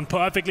 versus 1.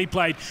 Perfectly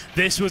played.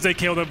 This was the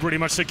kill that pretty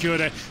much secured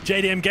it.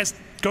 JDM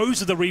goes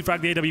to the refrag.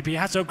 The AWP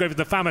has to upgrade with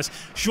the FAMAS.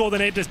 Sure, the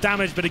nade does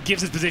damage, but it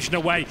gives his position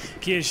away.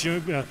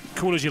 Kiyoshima,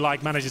 cool as you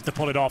like, manages to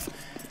pull it off.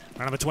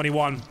 Round number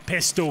 21,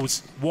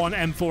 pistols. 1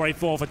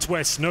 M4A4 for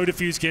Twist. No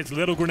defuse kits,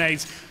 little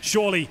grenades.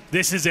 Surely,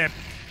 this is it.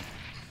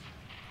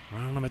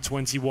 Round number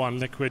 21,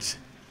 Liquid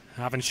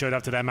haven't showed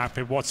up to their map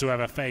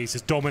whatsoever. FaZe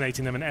is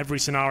dominating them in every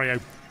scenario.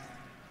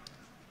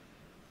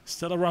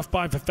 Still a rough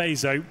buy for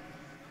FaZe though.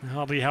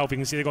 Hardly helping.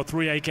 You can see they've got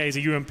 3 AKs,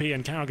 a UMP,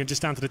 and Carrigan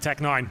just down to the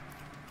Tech 9.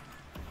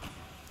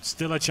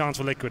 Still a chance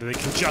for Liquid. They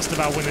can just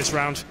about win this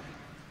round.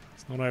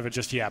 It's not over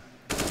just yet.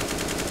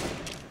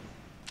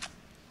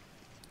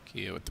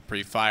 Keo with the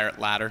pre-fire at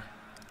ladder.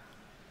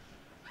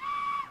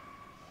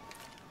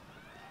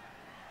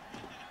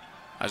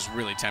 I was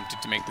really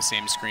tempted to make the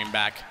same scream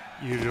back.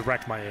 You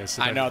wrecked my ears.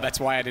 So I know, that's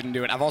why I didn't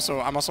do it. I'm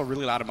also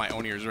really loud in my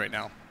own ears right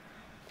now.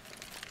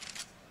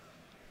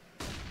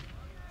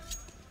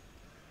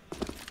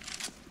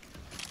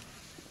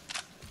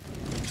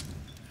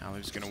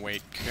 Alu's gonna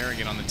wait.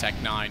 Carrigan on the Tech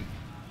 9.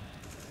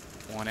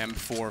 1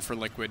 M4 for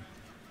Liquid.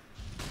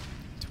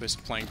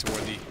 Twist playing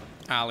toward the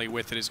alley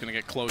with it is gonna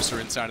get closer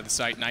inside of the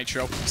site.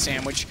 Nitro,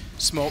 sandwich,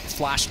 smoke,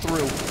 flash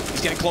through.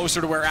 He's getting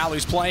closer to where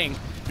Alu's playing,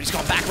 but he's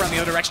gone back around the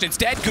other direction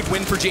instead. Good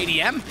win for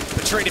JDM,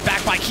 but traded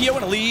back by Keo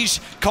and Elige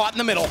caught in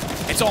the middle.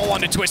 It's all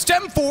on to Twist.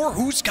 M4,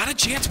 who's got a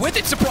chance with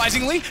it,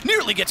 surprisingly.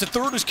 Nearly gets a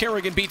third as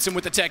Carrigan beats him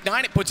with the Tech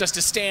 9. It puts us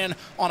to stand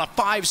on a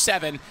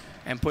 5-7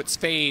 and puts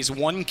FaZe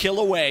 1 kill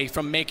away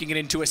from making it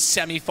into a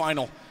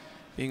semi-final,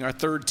 being our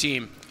 3rd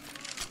team.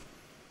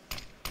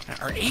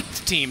 Our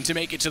 8th team to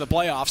make it to the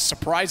playoffs,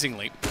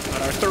 surprisingly,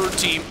 but our 3rd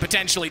team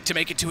potentially to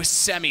make it to a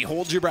semi.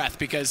 Hold your breath,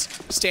 because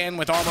Stan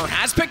with armor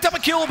has picked up a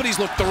kill, but he's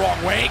looked the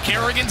wrong way.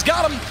 Carrigan's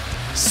got him.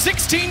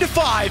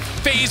 16-5,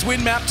 FaZe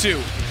win map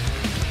 2.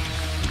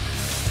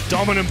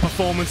 Dominant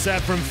performance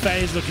there from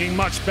FaZe, looking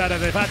much better.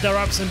 They've had their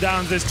ups and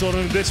downs this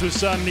tournament. This was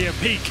certainly a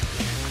peak.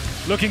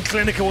 Looking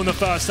clinical in the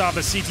first half.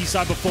 The CT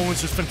side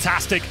performance was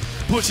fantastic.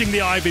 Pushing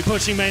the Ivy,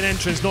 pushing main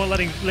entrance, not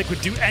letting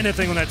Liquid do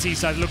anything on their T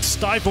side. It looked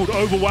stifled,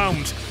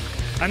 overwhelmed.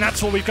 And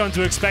that's what we've come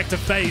to expect of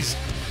FaZe.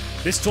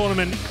 This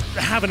tournament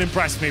haven't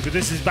impressed me, but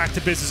this is back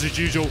to business as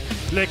usual.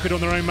 Liquid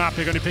on their own map,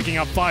 they're going to be picking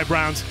up 5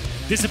 rounds.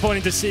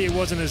 Disappointing to see it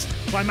wasn't as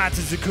climatic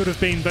as it could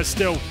have been, but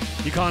still,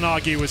 you can't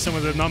argue with some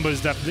of the numbers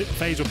that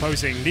FaZe were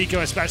posting. Nico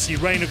especially,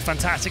 Rain looked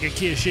fantastic, and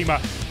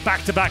Kiyoshima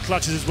back-to-back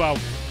clutches as well.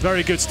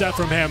 Very good stuff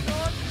from him.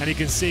 And you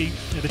can see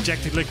a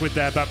dejected Liquid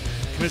there, but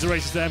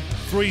commiserations there.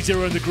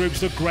 3-0 in the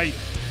groups, look great,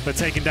 but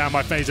taken down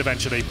by FaZe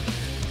eventually.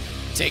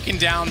 Taken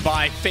down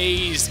by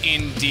FaZe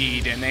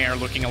indeed, and they are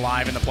looking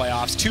alive in the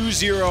playoffs.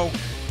 2-0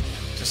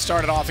 to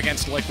start it off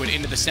against Liquid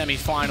into the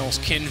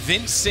semifinals.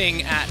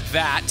 Convincing at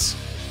that.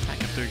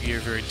 Back up their gear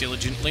very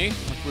diligently.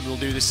 Liquid will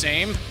do the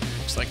same.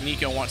 Looks like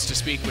Nico wants to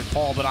speak with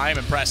Paul, but I am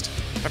impressed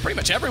by pretty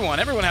much everyone.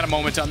 Everyone had a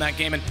moment on that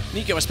game, and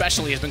Nico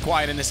especially has been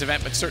quiet in this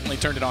event, but certainly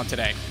turned it on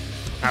today.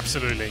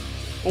 Absolutely.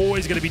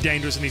 Always going to be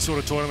dangerous in these sort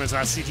of tournaments.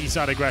 That CT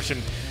side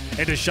aggression,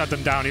 it has shut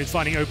them down. He was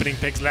finding opening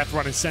picks left,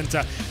 right, and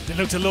center. They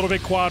looked a little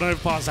bit quiet on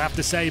overpass, I have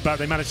to say, but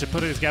they managed to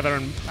put it together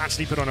and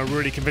actually put on a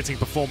really convincing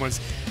performance.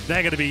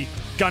 They're going to be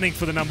gunning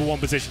for the #1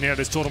 position here at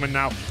this tournament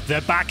now.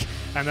 They're back,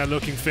 and they're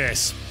looking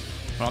fierce.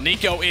 Well,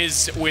 Nico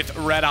is with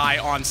Red Eye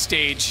on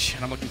stage,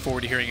 and I'm looking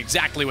forward to hearing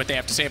exactly what they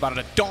have to say about it.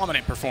 A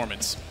dominant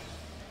performance.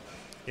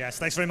 Yes,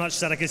 thanks very much,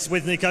 Sadakis.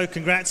 With Nico,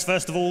 congrats,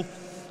 first of all.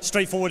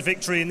 Straightforward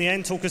victory in the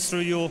end. Talk us through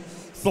your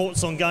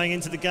thoughts on going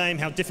into the game,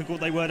 how difficult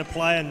they were to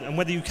play, and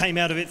whether you came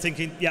out of it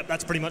thinking, yep,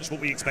 that's pretty much what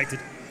we expected.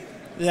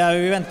 Yeah,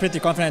 we went pretty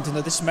confident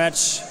into this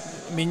match.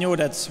 We knew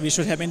that we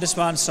should have win this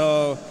one,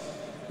 so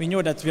we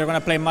knew that we were going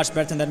to play much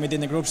better than we did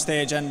in the group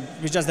stage, and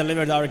we just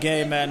delivered our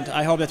game, and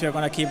I hope that we're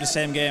going to keep the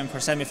same game for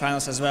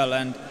semi-finals as well,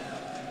 and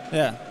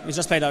yeah, we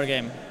just played our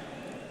game.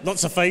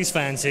 Lots of FaZe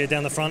fans here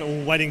down the front,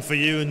 all waiting for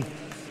you and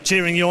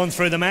cheering you on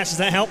through the match. Does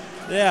that help?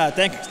 Yeah,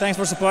 thanks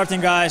for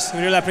supporting, guys. We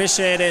really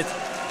appreciate it.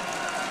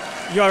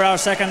 You are our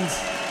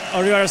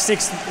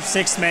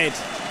sixth mate.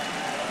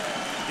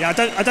 Yeah,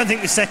 I don't think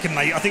you're second,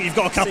 mate. I think you've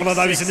got a couple of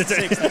those in the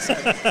team.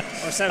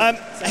 Or seven.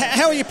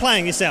 How are you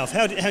playing yourself?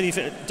 How do you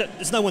feel?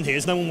 There's no one here.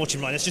 There's no one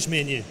watching right. It's just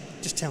me and you.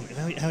 Just tell me,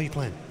 how are you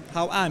playing?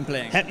 How I'm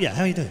playing?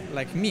 How are you doing?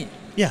 Like me?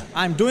 Yeah.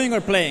 I'm doing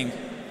or playing?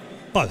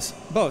 Both.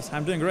 Both.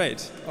 I'm doing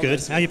great. Good.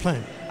 Obviously. How are you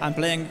playing? I'm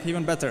playing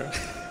even better.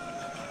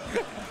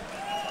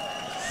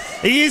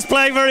 He is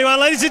playing very well.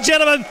 Ladies and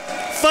gentlemen,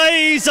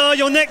 FaZe are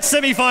your next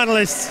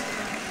semi-finalists.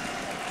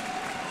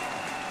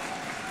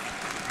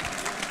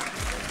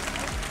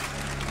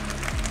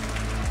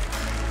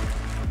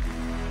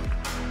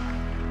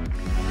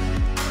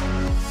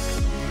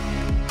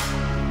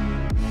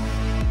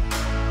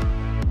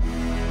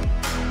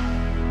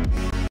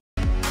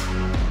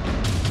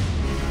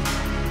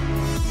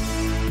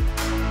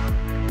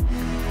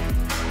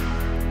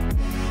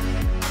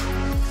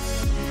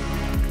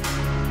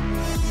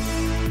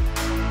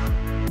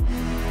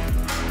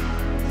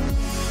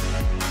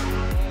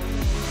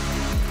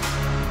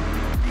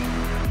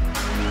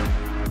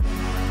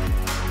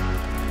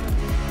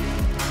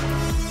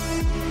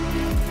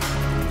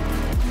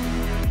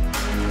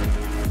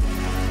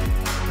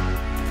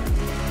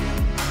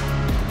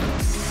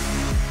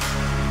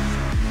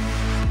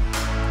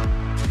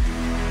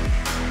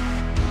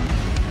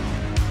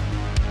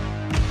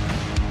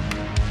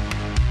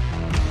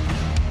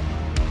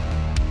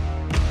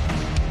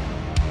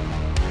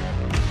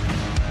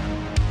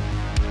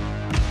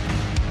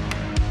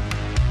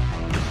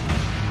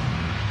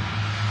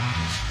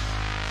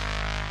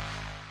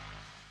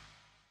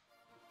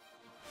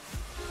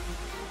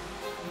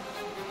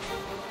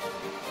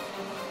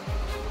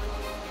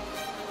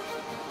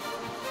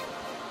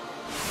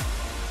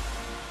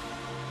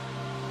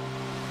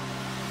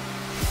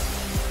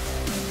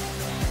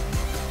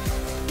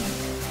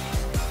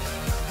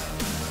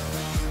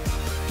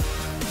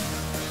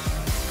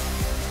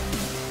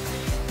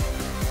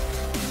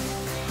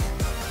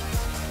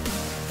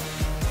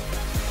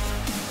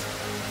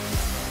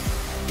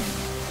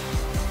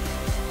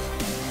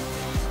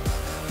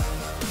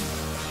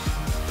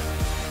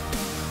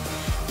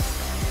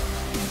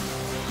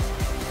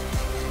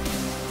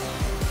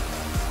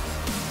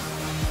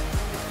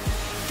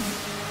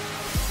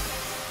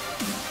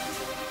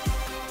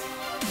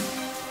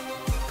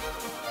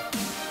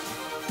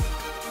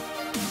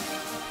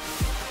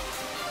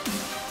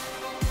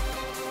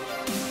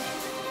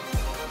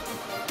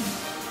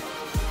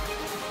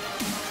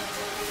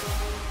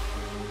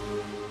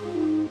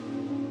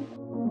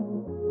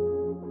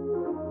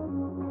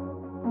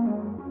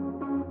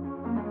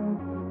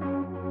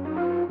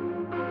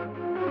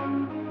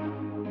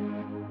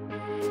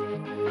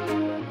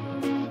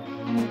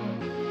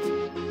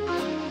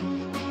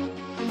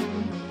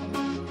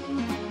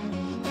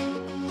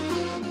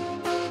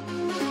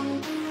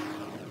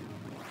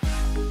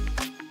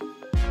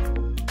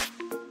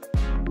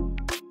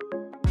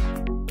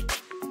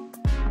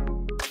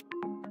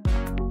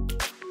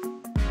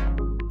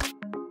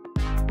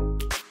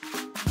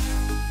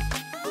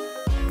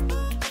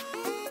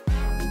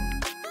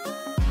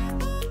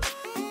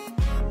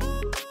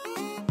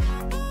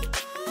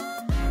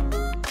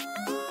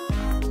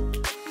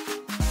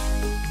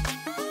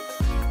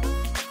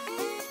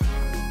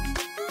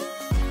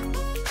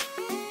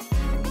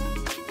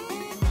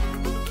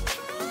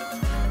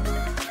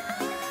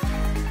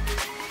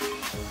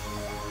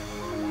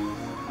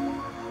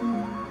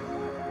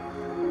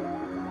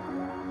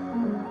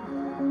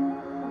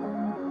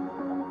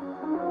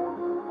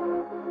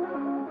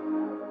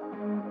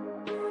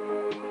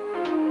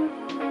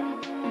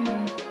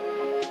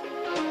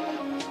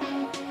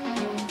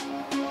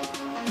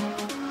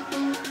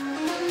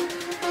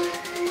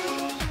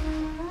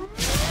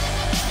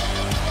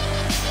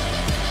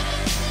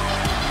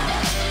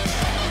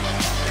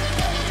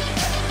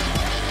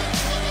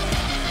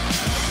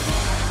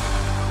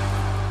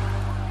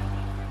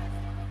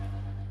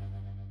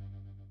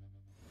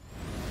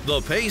 the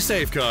Pay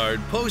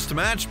Safeguard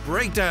post-match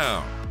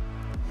breakdown.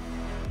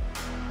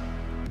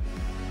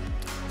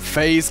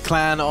 FaZe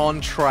Clan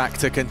on track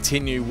to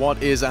continue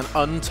what is an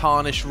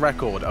untarnished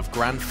record of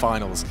grand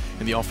finals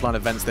in the offline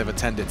events they've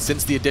attended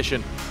since the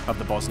addition of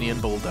the Bosnian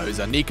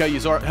Bulldozer. Nico, you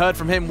heard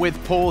from him with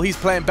Paul. He's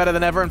playing better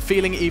than ever and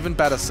feeling even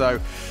better so.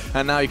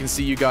 And now you can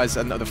see you guys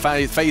and the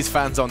FaZe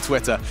fans on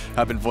Twitter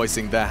have been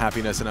voicing their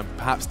happiness and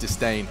perhaps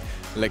disdain.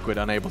 Liquid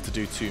unable to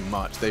do too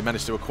much. They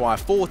managed to acquire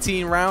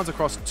 14 rounds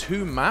across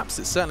 2 maps.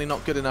 It's certainly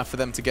not good enough for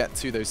them to get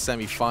to those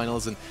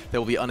semi-finals, and they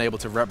will be unable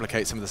to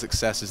replicate some of the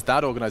successes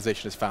that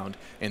organization has found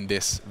in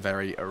this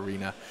very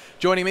arena.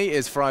 Joining me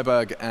is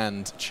Freiberg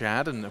and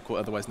Chad, and of course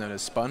otherwise known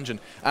as Sponge.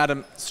 And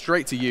Adam,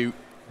 straight to you.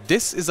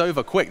 This is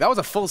over quick. That was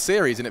a full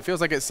series, and it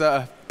feels like it's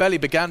barely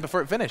began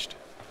before it finished.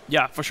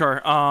 Yeah, for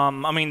sure.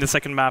 I mean, the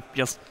second map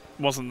just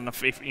wasn't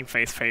in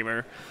FaZe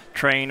favor.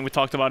 Train, we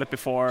talked about it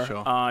before.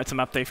 Sure. It's a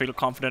map they feel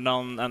confident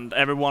on, and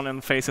everyone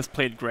in FaZe has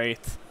played great.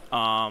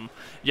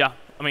 Yeah,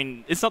 I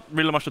mean, it's not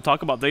really much to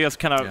talk about. They just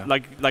kind of,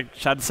 like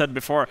Chad said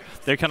before,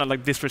 they're kind of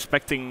like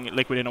disrespecting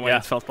Liquid in a way,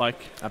 it felt like.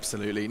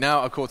 Absolutely.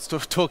 Now, of course,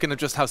 talking of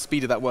just how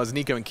speedy that was,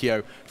 Nico and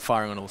Keo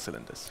firing on all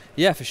cylinders.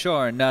 Yeah, for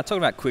sure. And talking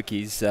about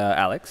quickies,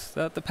 Alex,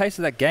 the pace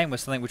of that game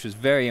was something which was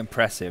very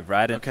impressive,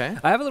 right? And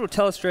I have a little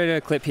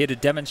Telestrator clip here to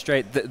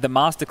demonstrate the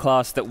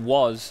masterclass that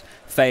was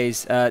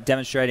FaZe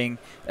demonstrating,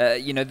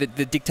 you know,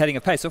 the dictating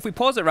of pace. So if we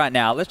pause it right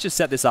now, let's just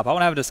set this up. I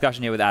want to have a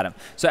discussion here with Adam.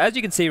 So as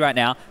you can see right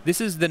now,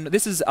 this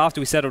is after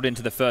we settled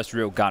into the first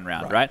real gun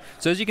round, right?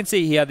 So as you can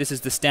see here, this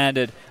is the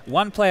standard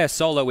 1-player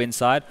solo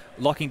inside,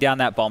 locking down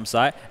that bomb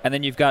site, and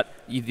then you've got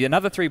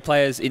another 3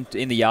 players in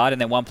the yard,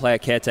 and then 1 player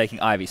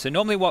caretaking Ivy. So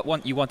normally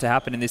what you want to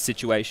happen in this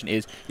situation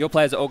is your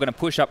players are all going to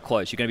push up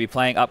close. You're going to be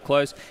playing up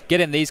close, get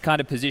in these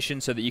kind of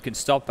positions so that you can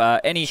stop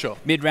any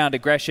mid-round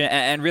aggression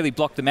and really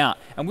block them out.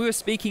 And we were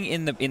speaking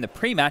in the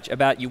pre-match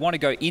about you want to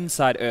go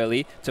inside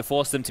early to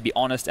force them to be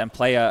honest and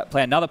play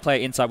another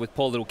player inside with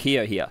poor little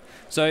Keo here.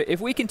 So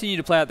if we continue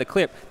to play out the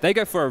clip, they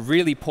go for a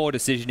really poor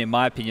decision, in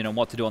my opinion, on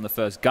what to do on the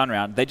first gun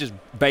round. They just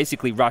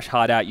basically rush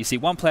hard out. You see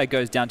 1 player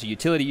goes down to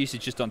utility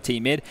usage just on T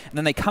mid, and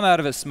then they come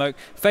out of a smoke.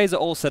 FaZe are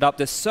all set up.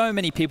 There's so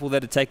many people there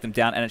to take them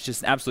down, and it's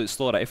just an absolute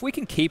slaughter. If we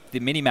can keep the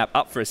minimap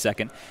up for a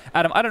second,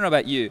 Adam, I don't know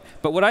about you,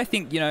 but what I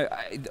think, you know,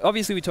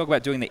 obviously we talk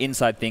about doing the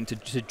inside thing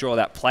to draw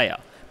that player.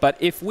 But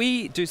if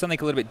we do something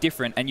a little bit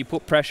different and you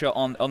put pressure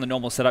on the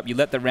normal setup, you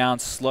let the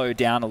rounds slow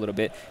down a little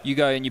bit, you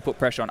go and you put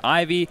pressure on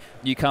Ivy,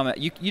 you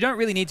don't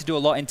really need to do a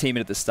lot in team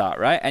at the start,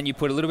 right? And you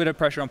put a little bit of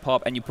pressure on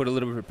Pop and you put a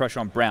little bit of pressure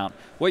on Brown.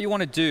 What you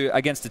want to do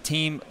against a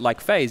team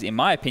like FaZe, in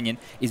my opinion,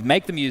 is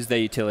make them use their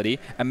utility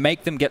and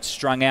make them get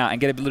strung out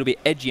and get a little bit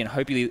edgy, and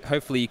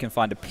hopefully you can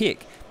find a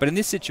pick. But in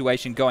this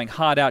situation, going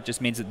hard out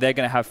just means that they're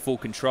going to have full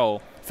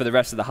control for the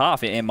rest of the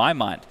half, in my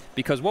mind.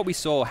 Because what we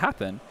saw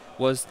happen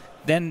was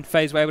then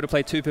FaZe were able to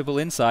play 2 people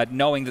inside,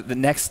 knowing that the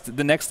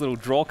next little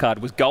draw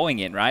card was going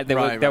in, right? They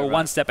were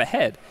 1 step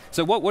ahead.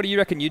 So what do you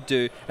reckon you'd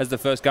do as the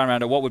first gun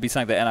round, or what would be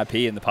something that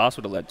NIP in the past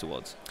would have led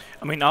towards?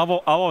 I mean, I've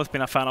always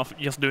been a fan of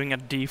just doing a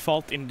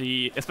default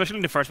especially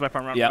in the first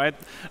weapon round, right?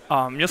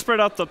 Just spread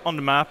out on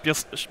the map,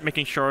 just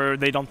making sure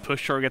they don't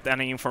push or get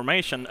any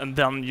information, and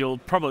then you'll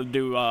probably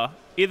do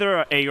either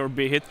a A or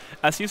B hit.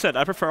 As you said,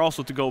 I prefer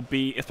also to go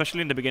B,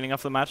 especially in the beginning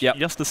of the match.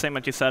 Just the same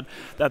as you said,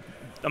 that,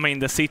 I mean,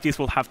 the CTs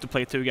will have to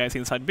play 2 guys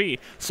inside B.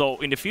 So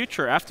in the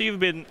future, after you've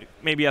been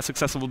maybe a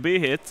successful B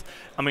hit,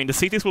 I mean, the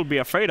CTs will be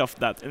afraid of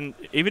that. And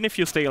even if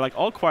you stay like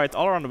all quiet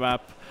all around the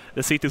map,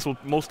 the CTs will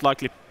most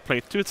likely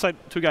play 2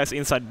 guys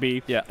inside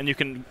B, and you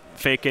can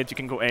fake it, you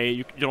can go A,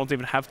 you don't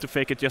even have to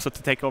fake it just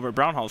to take over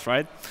Brown House,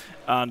 right?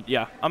 And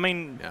I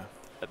mean,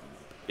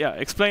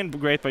 explained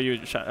great by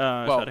you,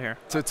 Shad here.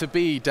 To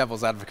be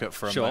devil's advocate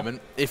for a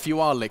moment, if you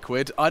are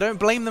Liquid, I don't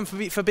blame them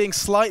for being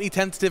slightly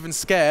tentative and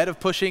scared of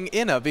pushing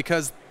inner,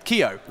 because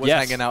Keo was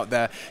hanging out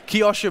there.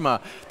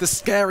 Kiyoshima, the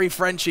scary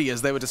Frenchie,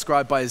 as they were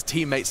described by his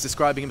teammates,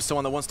 describing him as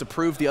someone that wants to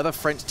prove the other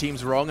French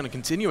teams wrong and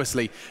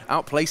continuously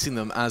outplacing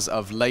them as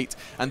of late.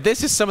 And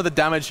this is some of the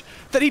damage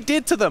that he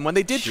did to them when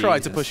they did try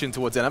to push in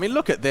towards it. I mean,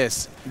 look at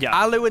this.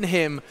 Alu and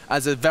him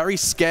as a very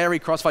scary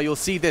crossfire. You'll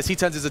see this. He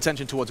turns his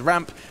attention towards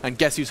ramp, and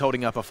guess who's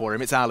holding upper for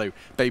him? It's Alu,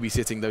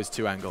 babysitting those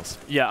 2 angles.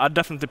 Yeah, I'd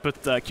definitely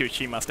put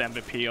Kiyoshima as the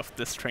MVP of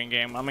this train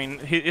game. I mean,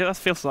 it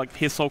just feels like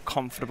he's so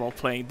comfortable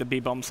playing the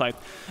B-bomb site.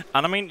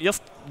 And I mean,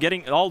 just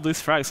getting all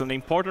these frags and the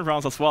important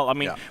rounds as well. I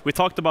mean, we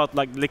talked about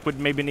like Liquid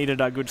maybe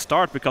needed a good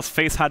start because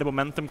FaZe had the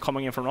momentum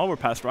coming in from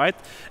Overpass, right?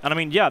 And I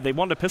mean, they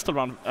won the pistol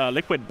round,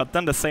 Liquid, but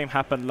then the same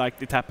happened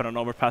like it happened on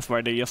Overpass,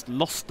 where they just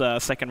lost the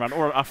second round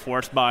or a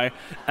forced by,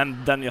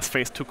 and then just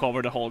FaZe took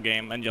over the whole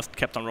game and just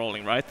kept on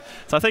rolling, right?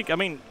 So I think, I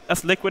mean,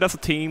 as Liquid as a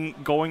team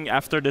going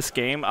after this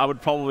game, I would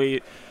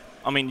probably,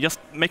 I mean, just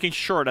making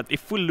sure that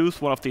if we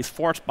lose one of these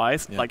force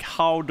buys, like,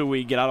 how do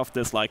we get out of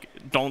this, like,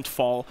 don't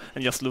fall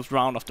and just lose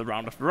round after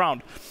round after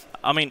round?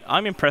 I mean,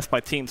 I'm impressed by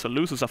teams who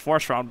loses a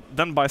force round,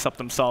 then buys up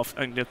themselves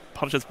and just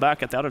punches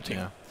back at the other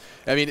team.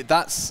 I mean,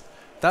 that's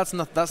That's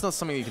not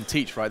something you can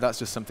teach, right? That's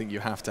just something you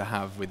have to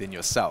have within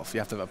yourself. You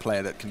have to have a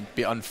player that can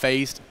be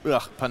unfazed,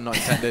 pun not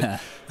intended,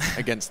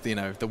 against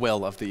the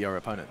will of your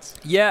opponents.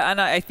 Yeah, and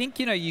I think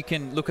you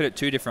can look at it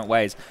two different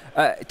ways.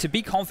 To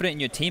be confident in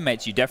your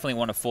teammates, you definitely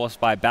want to force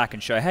buy back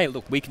and show, hey,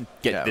 look, we can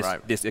get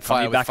this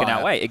economy back in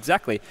our way.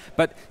 Exactly.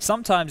 But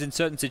sometimes in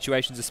certain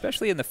situations,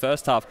 especially in the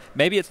first half,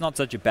 maybe it's not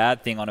such a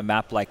bad thing on a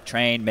map like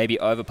Train, maybe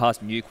Overpass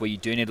Nuke, where you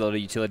do need a lot of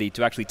utility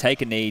to actually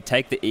take a knee,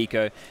 take the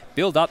eco,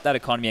 build up that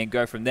economy and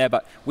go from there.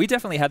 But we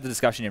definitely had the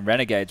discussion in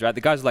Renegades, right?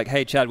 The guys are like,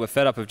 hey, Chad, we're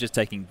fed up of just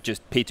taking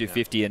just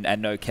P250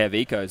 and no Kev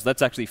ecos.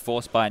 Let's actually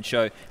force buy and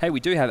show, hey, we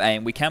do have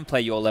aim, we can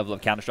play your level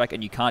of Counter-Strike,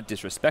 and you can't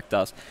disrespect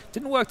us.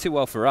 Didn't work too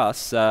well for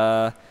us,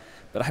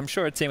 but I'm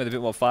sure a team with a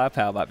bit more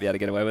firepower might be able to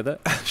get away with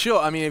it. Sure,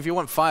 I mean, if you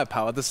want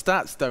firepower, the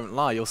stats don't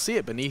lie. You'll see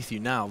it beneath you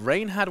now.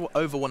 Rain had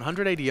over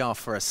 100 ADR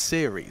for a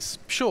series.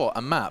 Sure,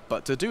 a map,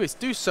 but to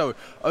do so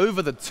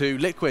over the two,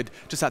 Liquid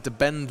just had to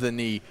bend the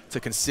knee to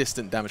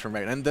consistent damage from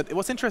Rain. And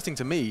what's interesting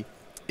to me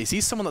is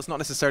he's someone that's not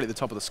necessarily at the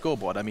top of the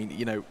scoreboard. I mean,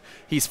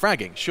 he's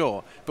fragging,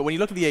 sure, but when you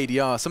look at the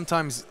ADR,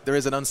 sometimes there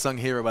is an unsung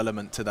hero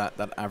element to that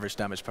average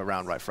damage per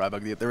round, right,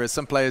 Freiburg? There is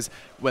some players,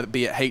 whether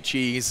be it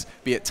HEs,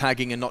 be it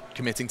tagging and not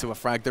committing to a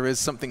frag, there is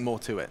something more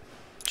to it.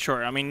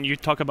 Sure, I mean, you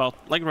talk about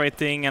like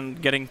rating and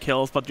getting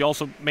kills, but you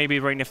also maybe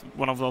Rain is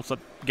one of those that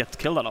gets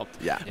killed a lot.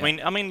 Yeah.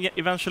 I mean,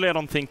 eventually I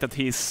don't think that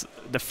he's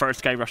the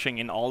first guy rushing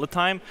in all the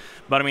time,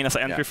 but I mean, as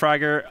an entry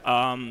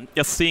fragger,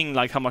 just seeing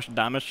like how much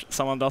damage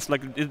someone does,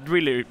 like it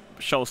really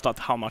shows that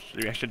how much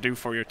you actually do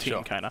for your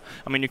team, kind of.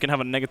 I mean, you can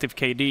have a negative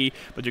KD,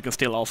 but you can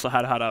still also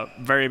had a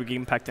very big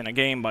impact in a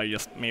game by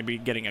just maybe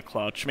getting a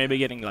clutch, maybe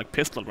getting like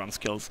pistol run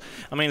skills.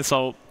 I mean,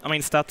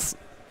 stats,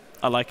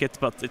 I like it,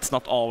 but it's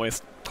not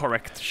always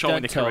correct. Showing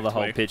Don't the tell correct the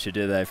whole way. picture,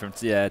 do they?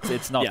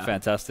 It's not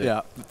fantastic.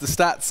 Yeah, the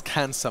stats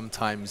can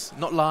sometimes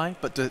not lie,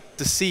 but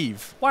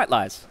deceive. White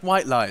lies.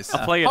 White lies. A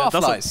player half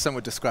that lies, some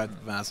would describe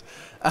them as.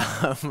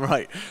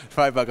 Right,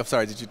 Freiburg, I'm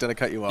sorry, did I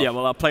cut you off? Yeah,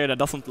 well, a player that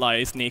doesn't lie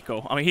is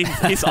Nico. I mean,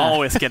 he's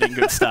always getting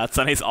good stats,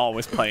 and he's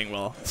always playing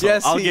well. So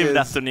yes, I'll give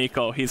that to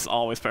Nico. He's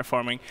always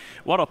performing.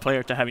 What a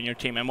player to have in your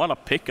team, and what a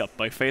pickup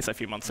by FaZe a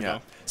few months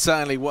ago.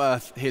 Certainly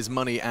worth his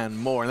money and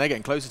more, and they're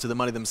getting closer to the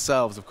money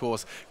themselves, of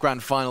course.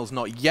 Grand Finals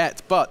not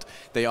yet, but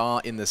they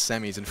are in the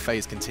semis, and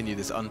FaZe continue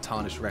this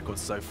untarnished record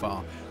so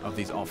far of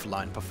these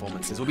offline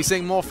performances. We'll be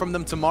seeing more from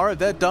them tomorrow.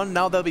 They're done.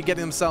 Now they'll be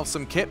getting themselves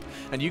some kip,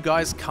 and you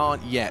guys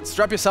can't yet.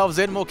 Strap yourselves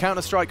in. More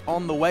Counter-Strike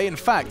on the way. In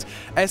fact,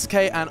 SK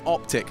and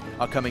Optic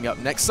are coming up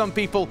next. Some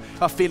people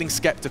are feeling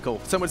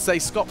skeptical. Some would say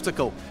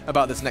skoptical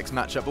about this next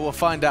matchup, but we'll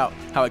find out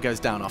how it goes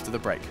down after the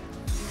break.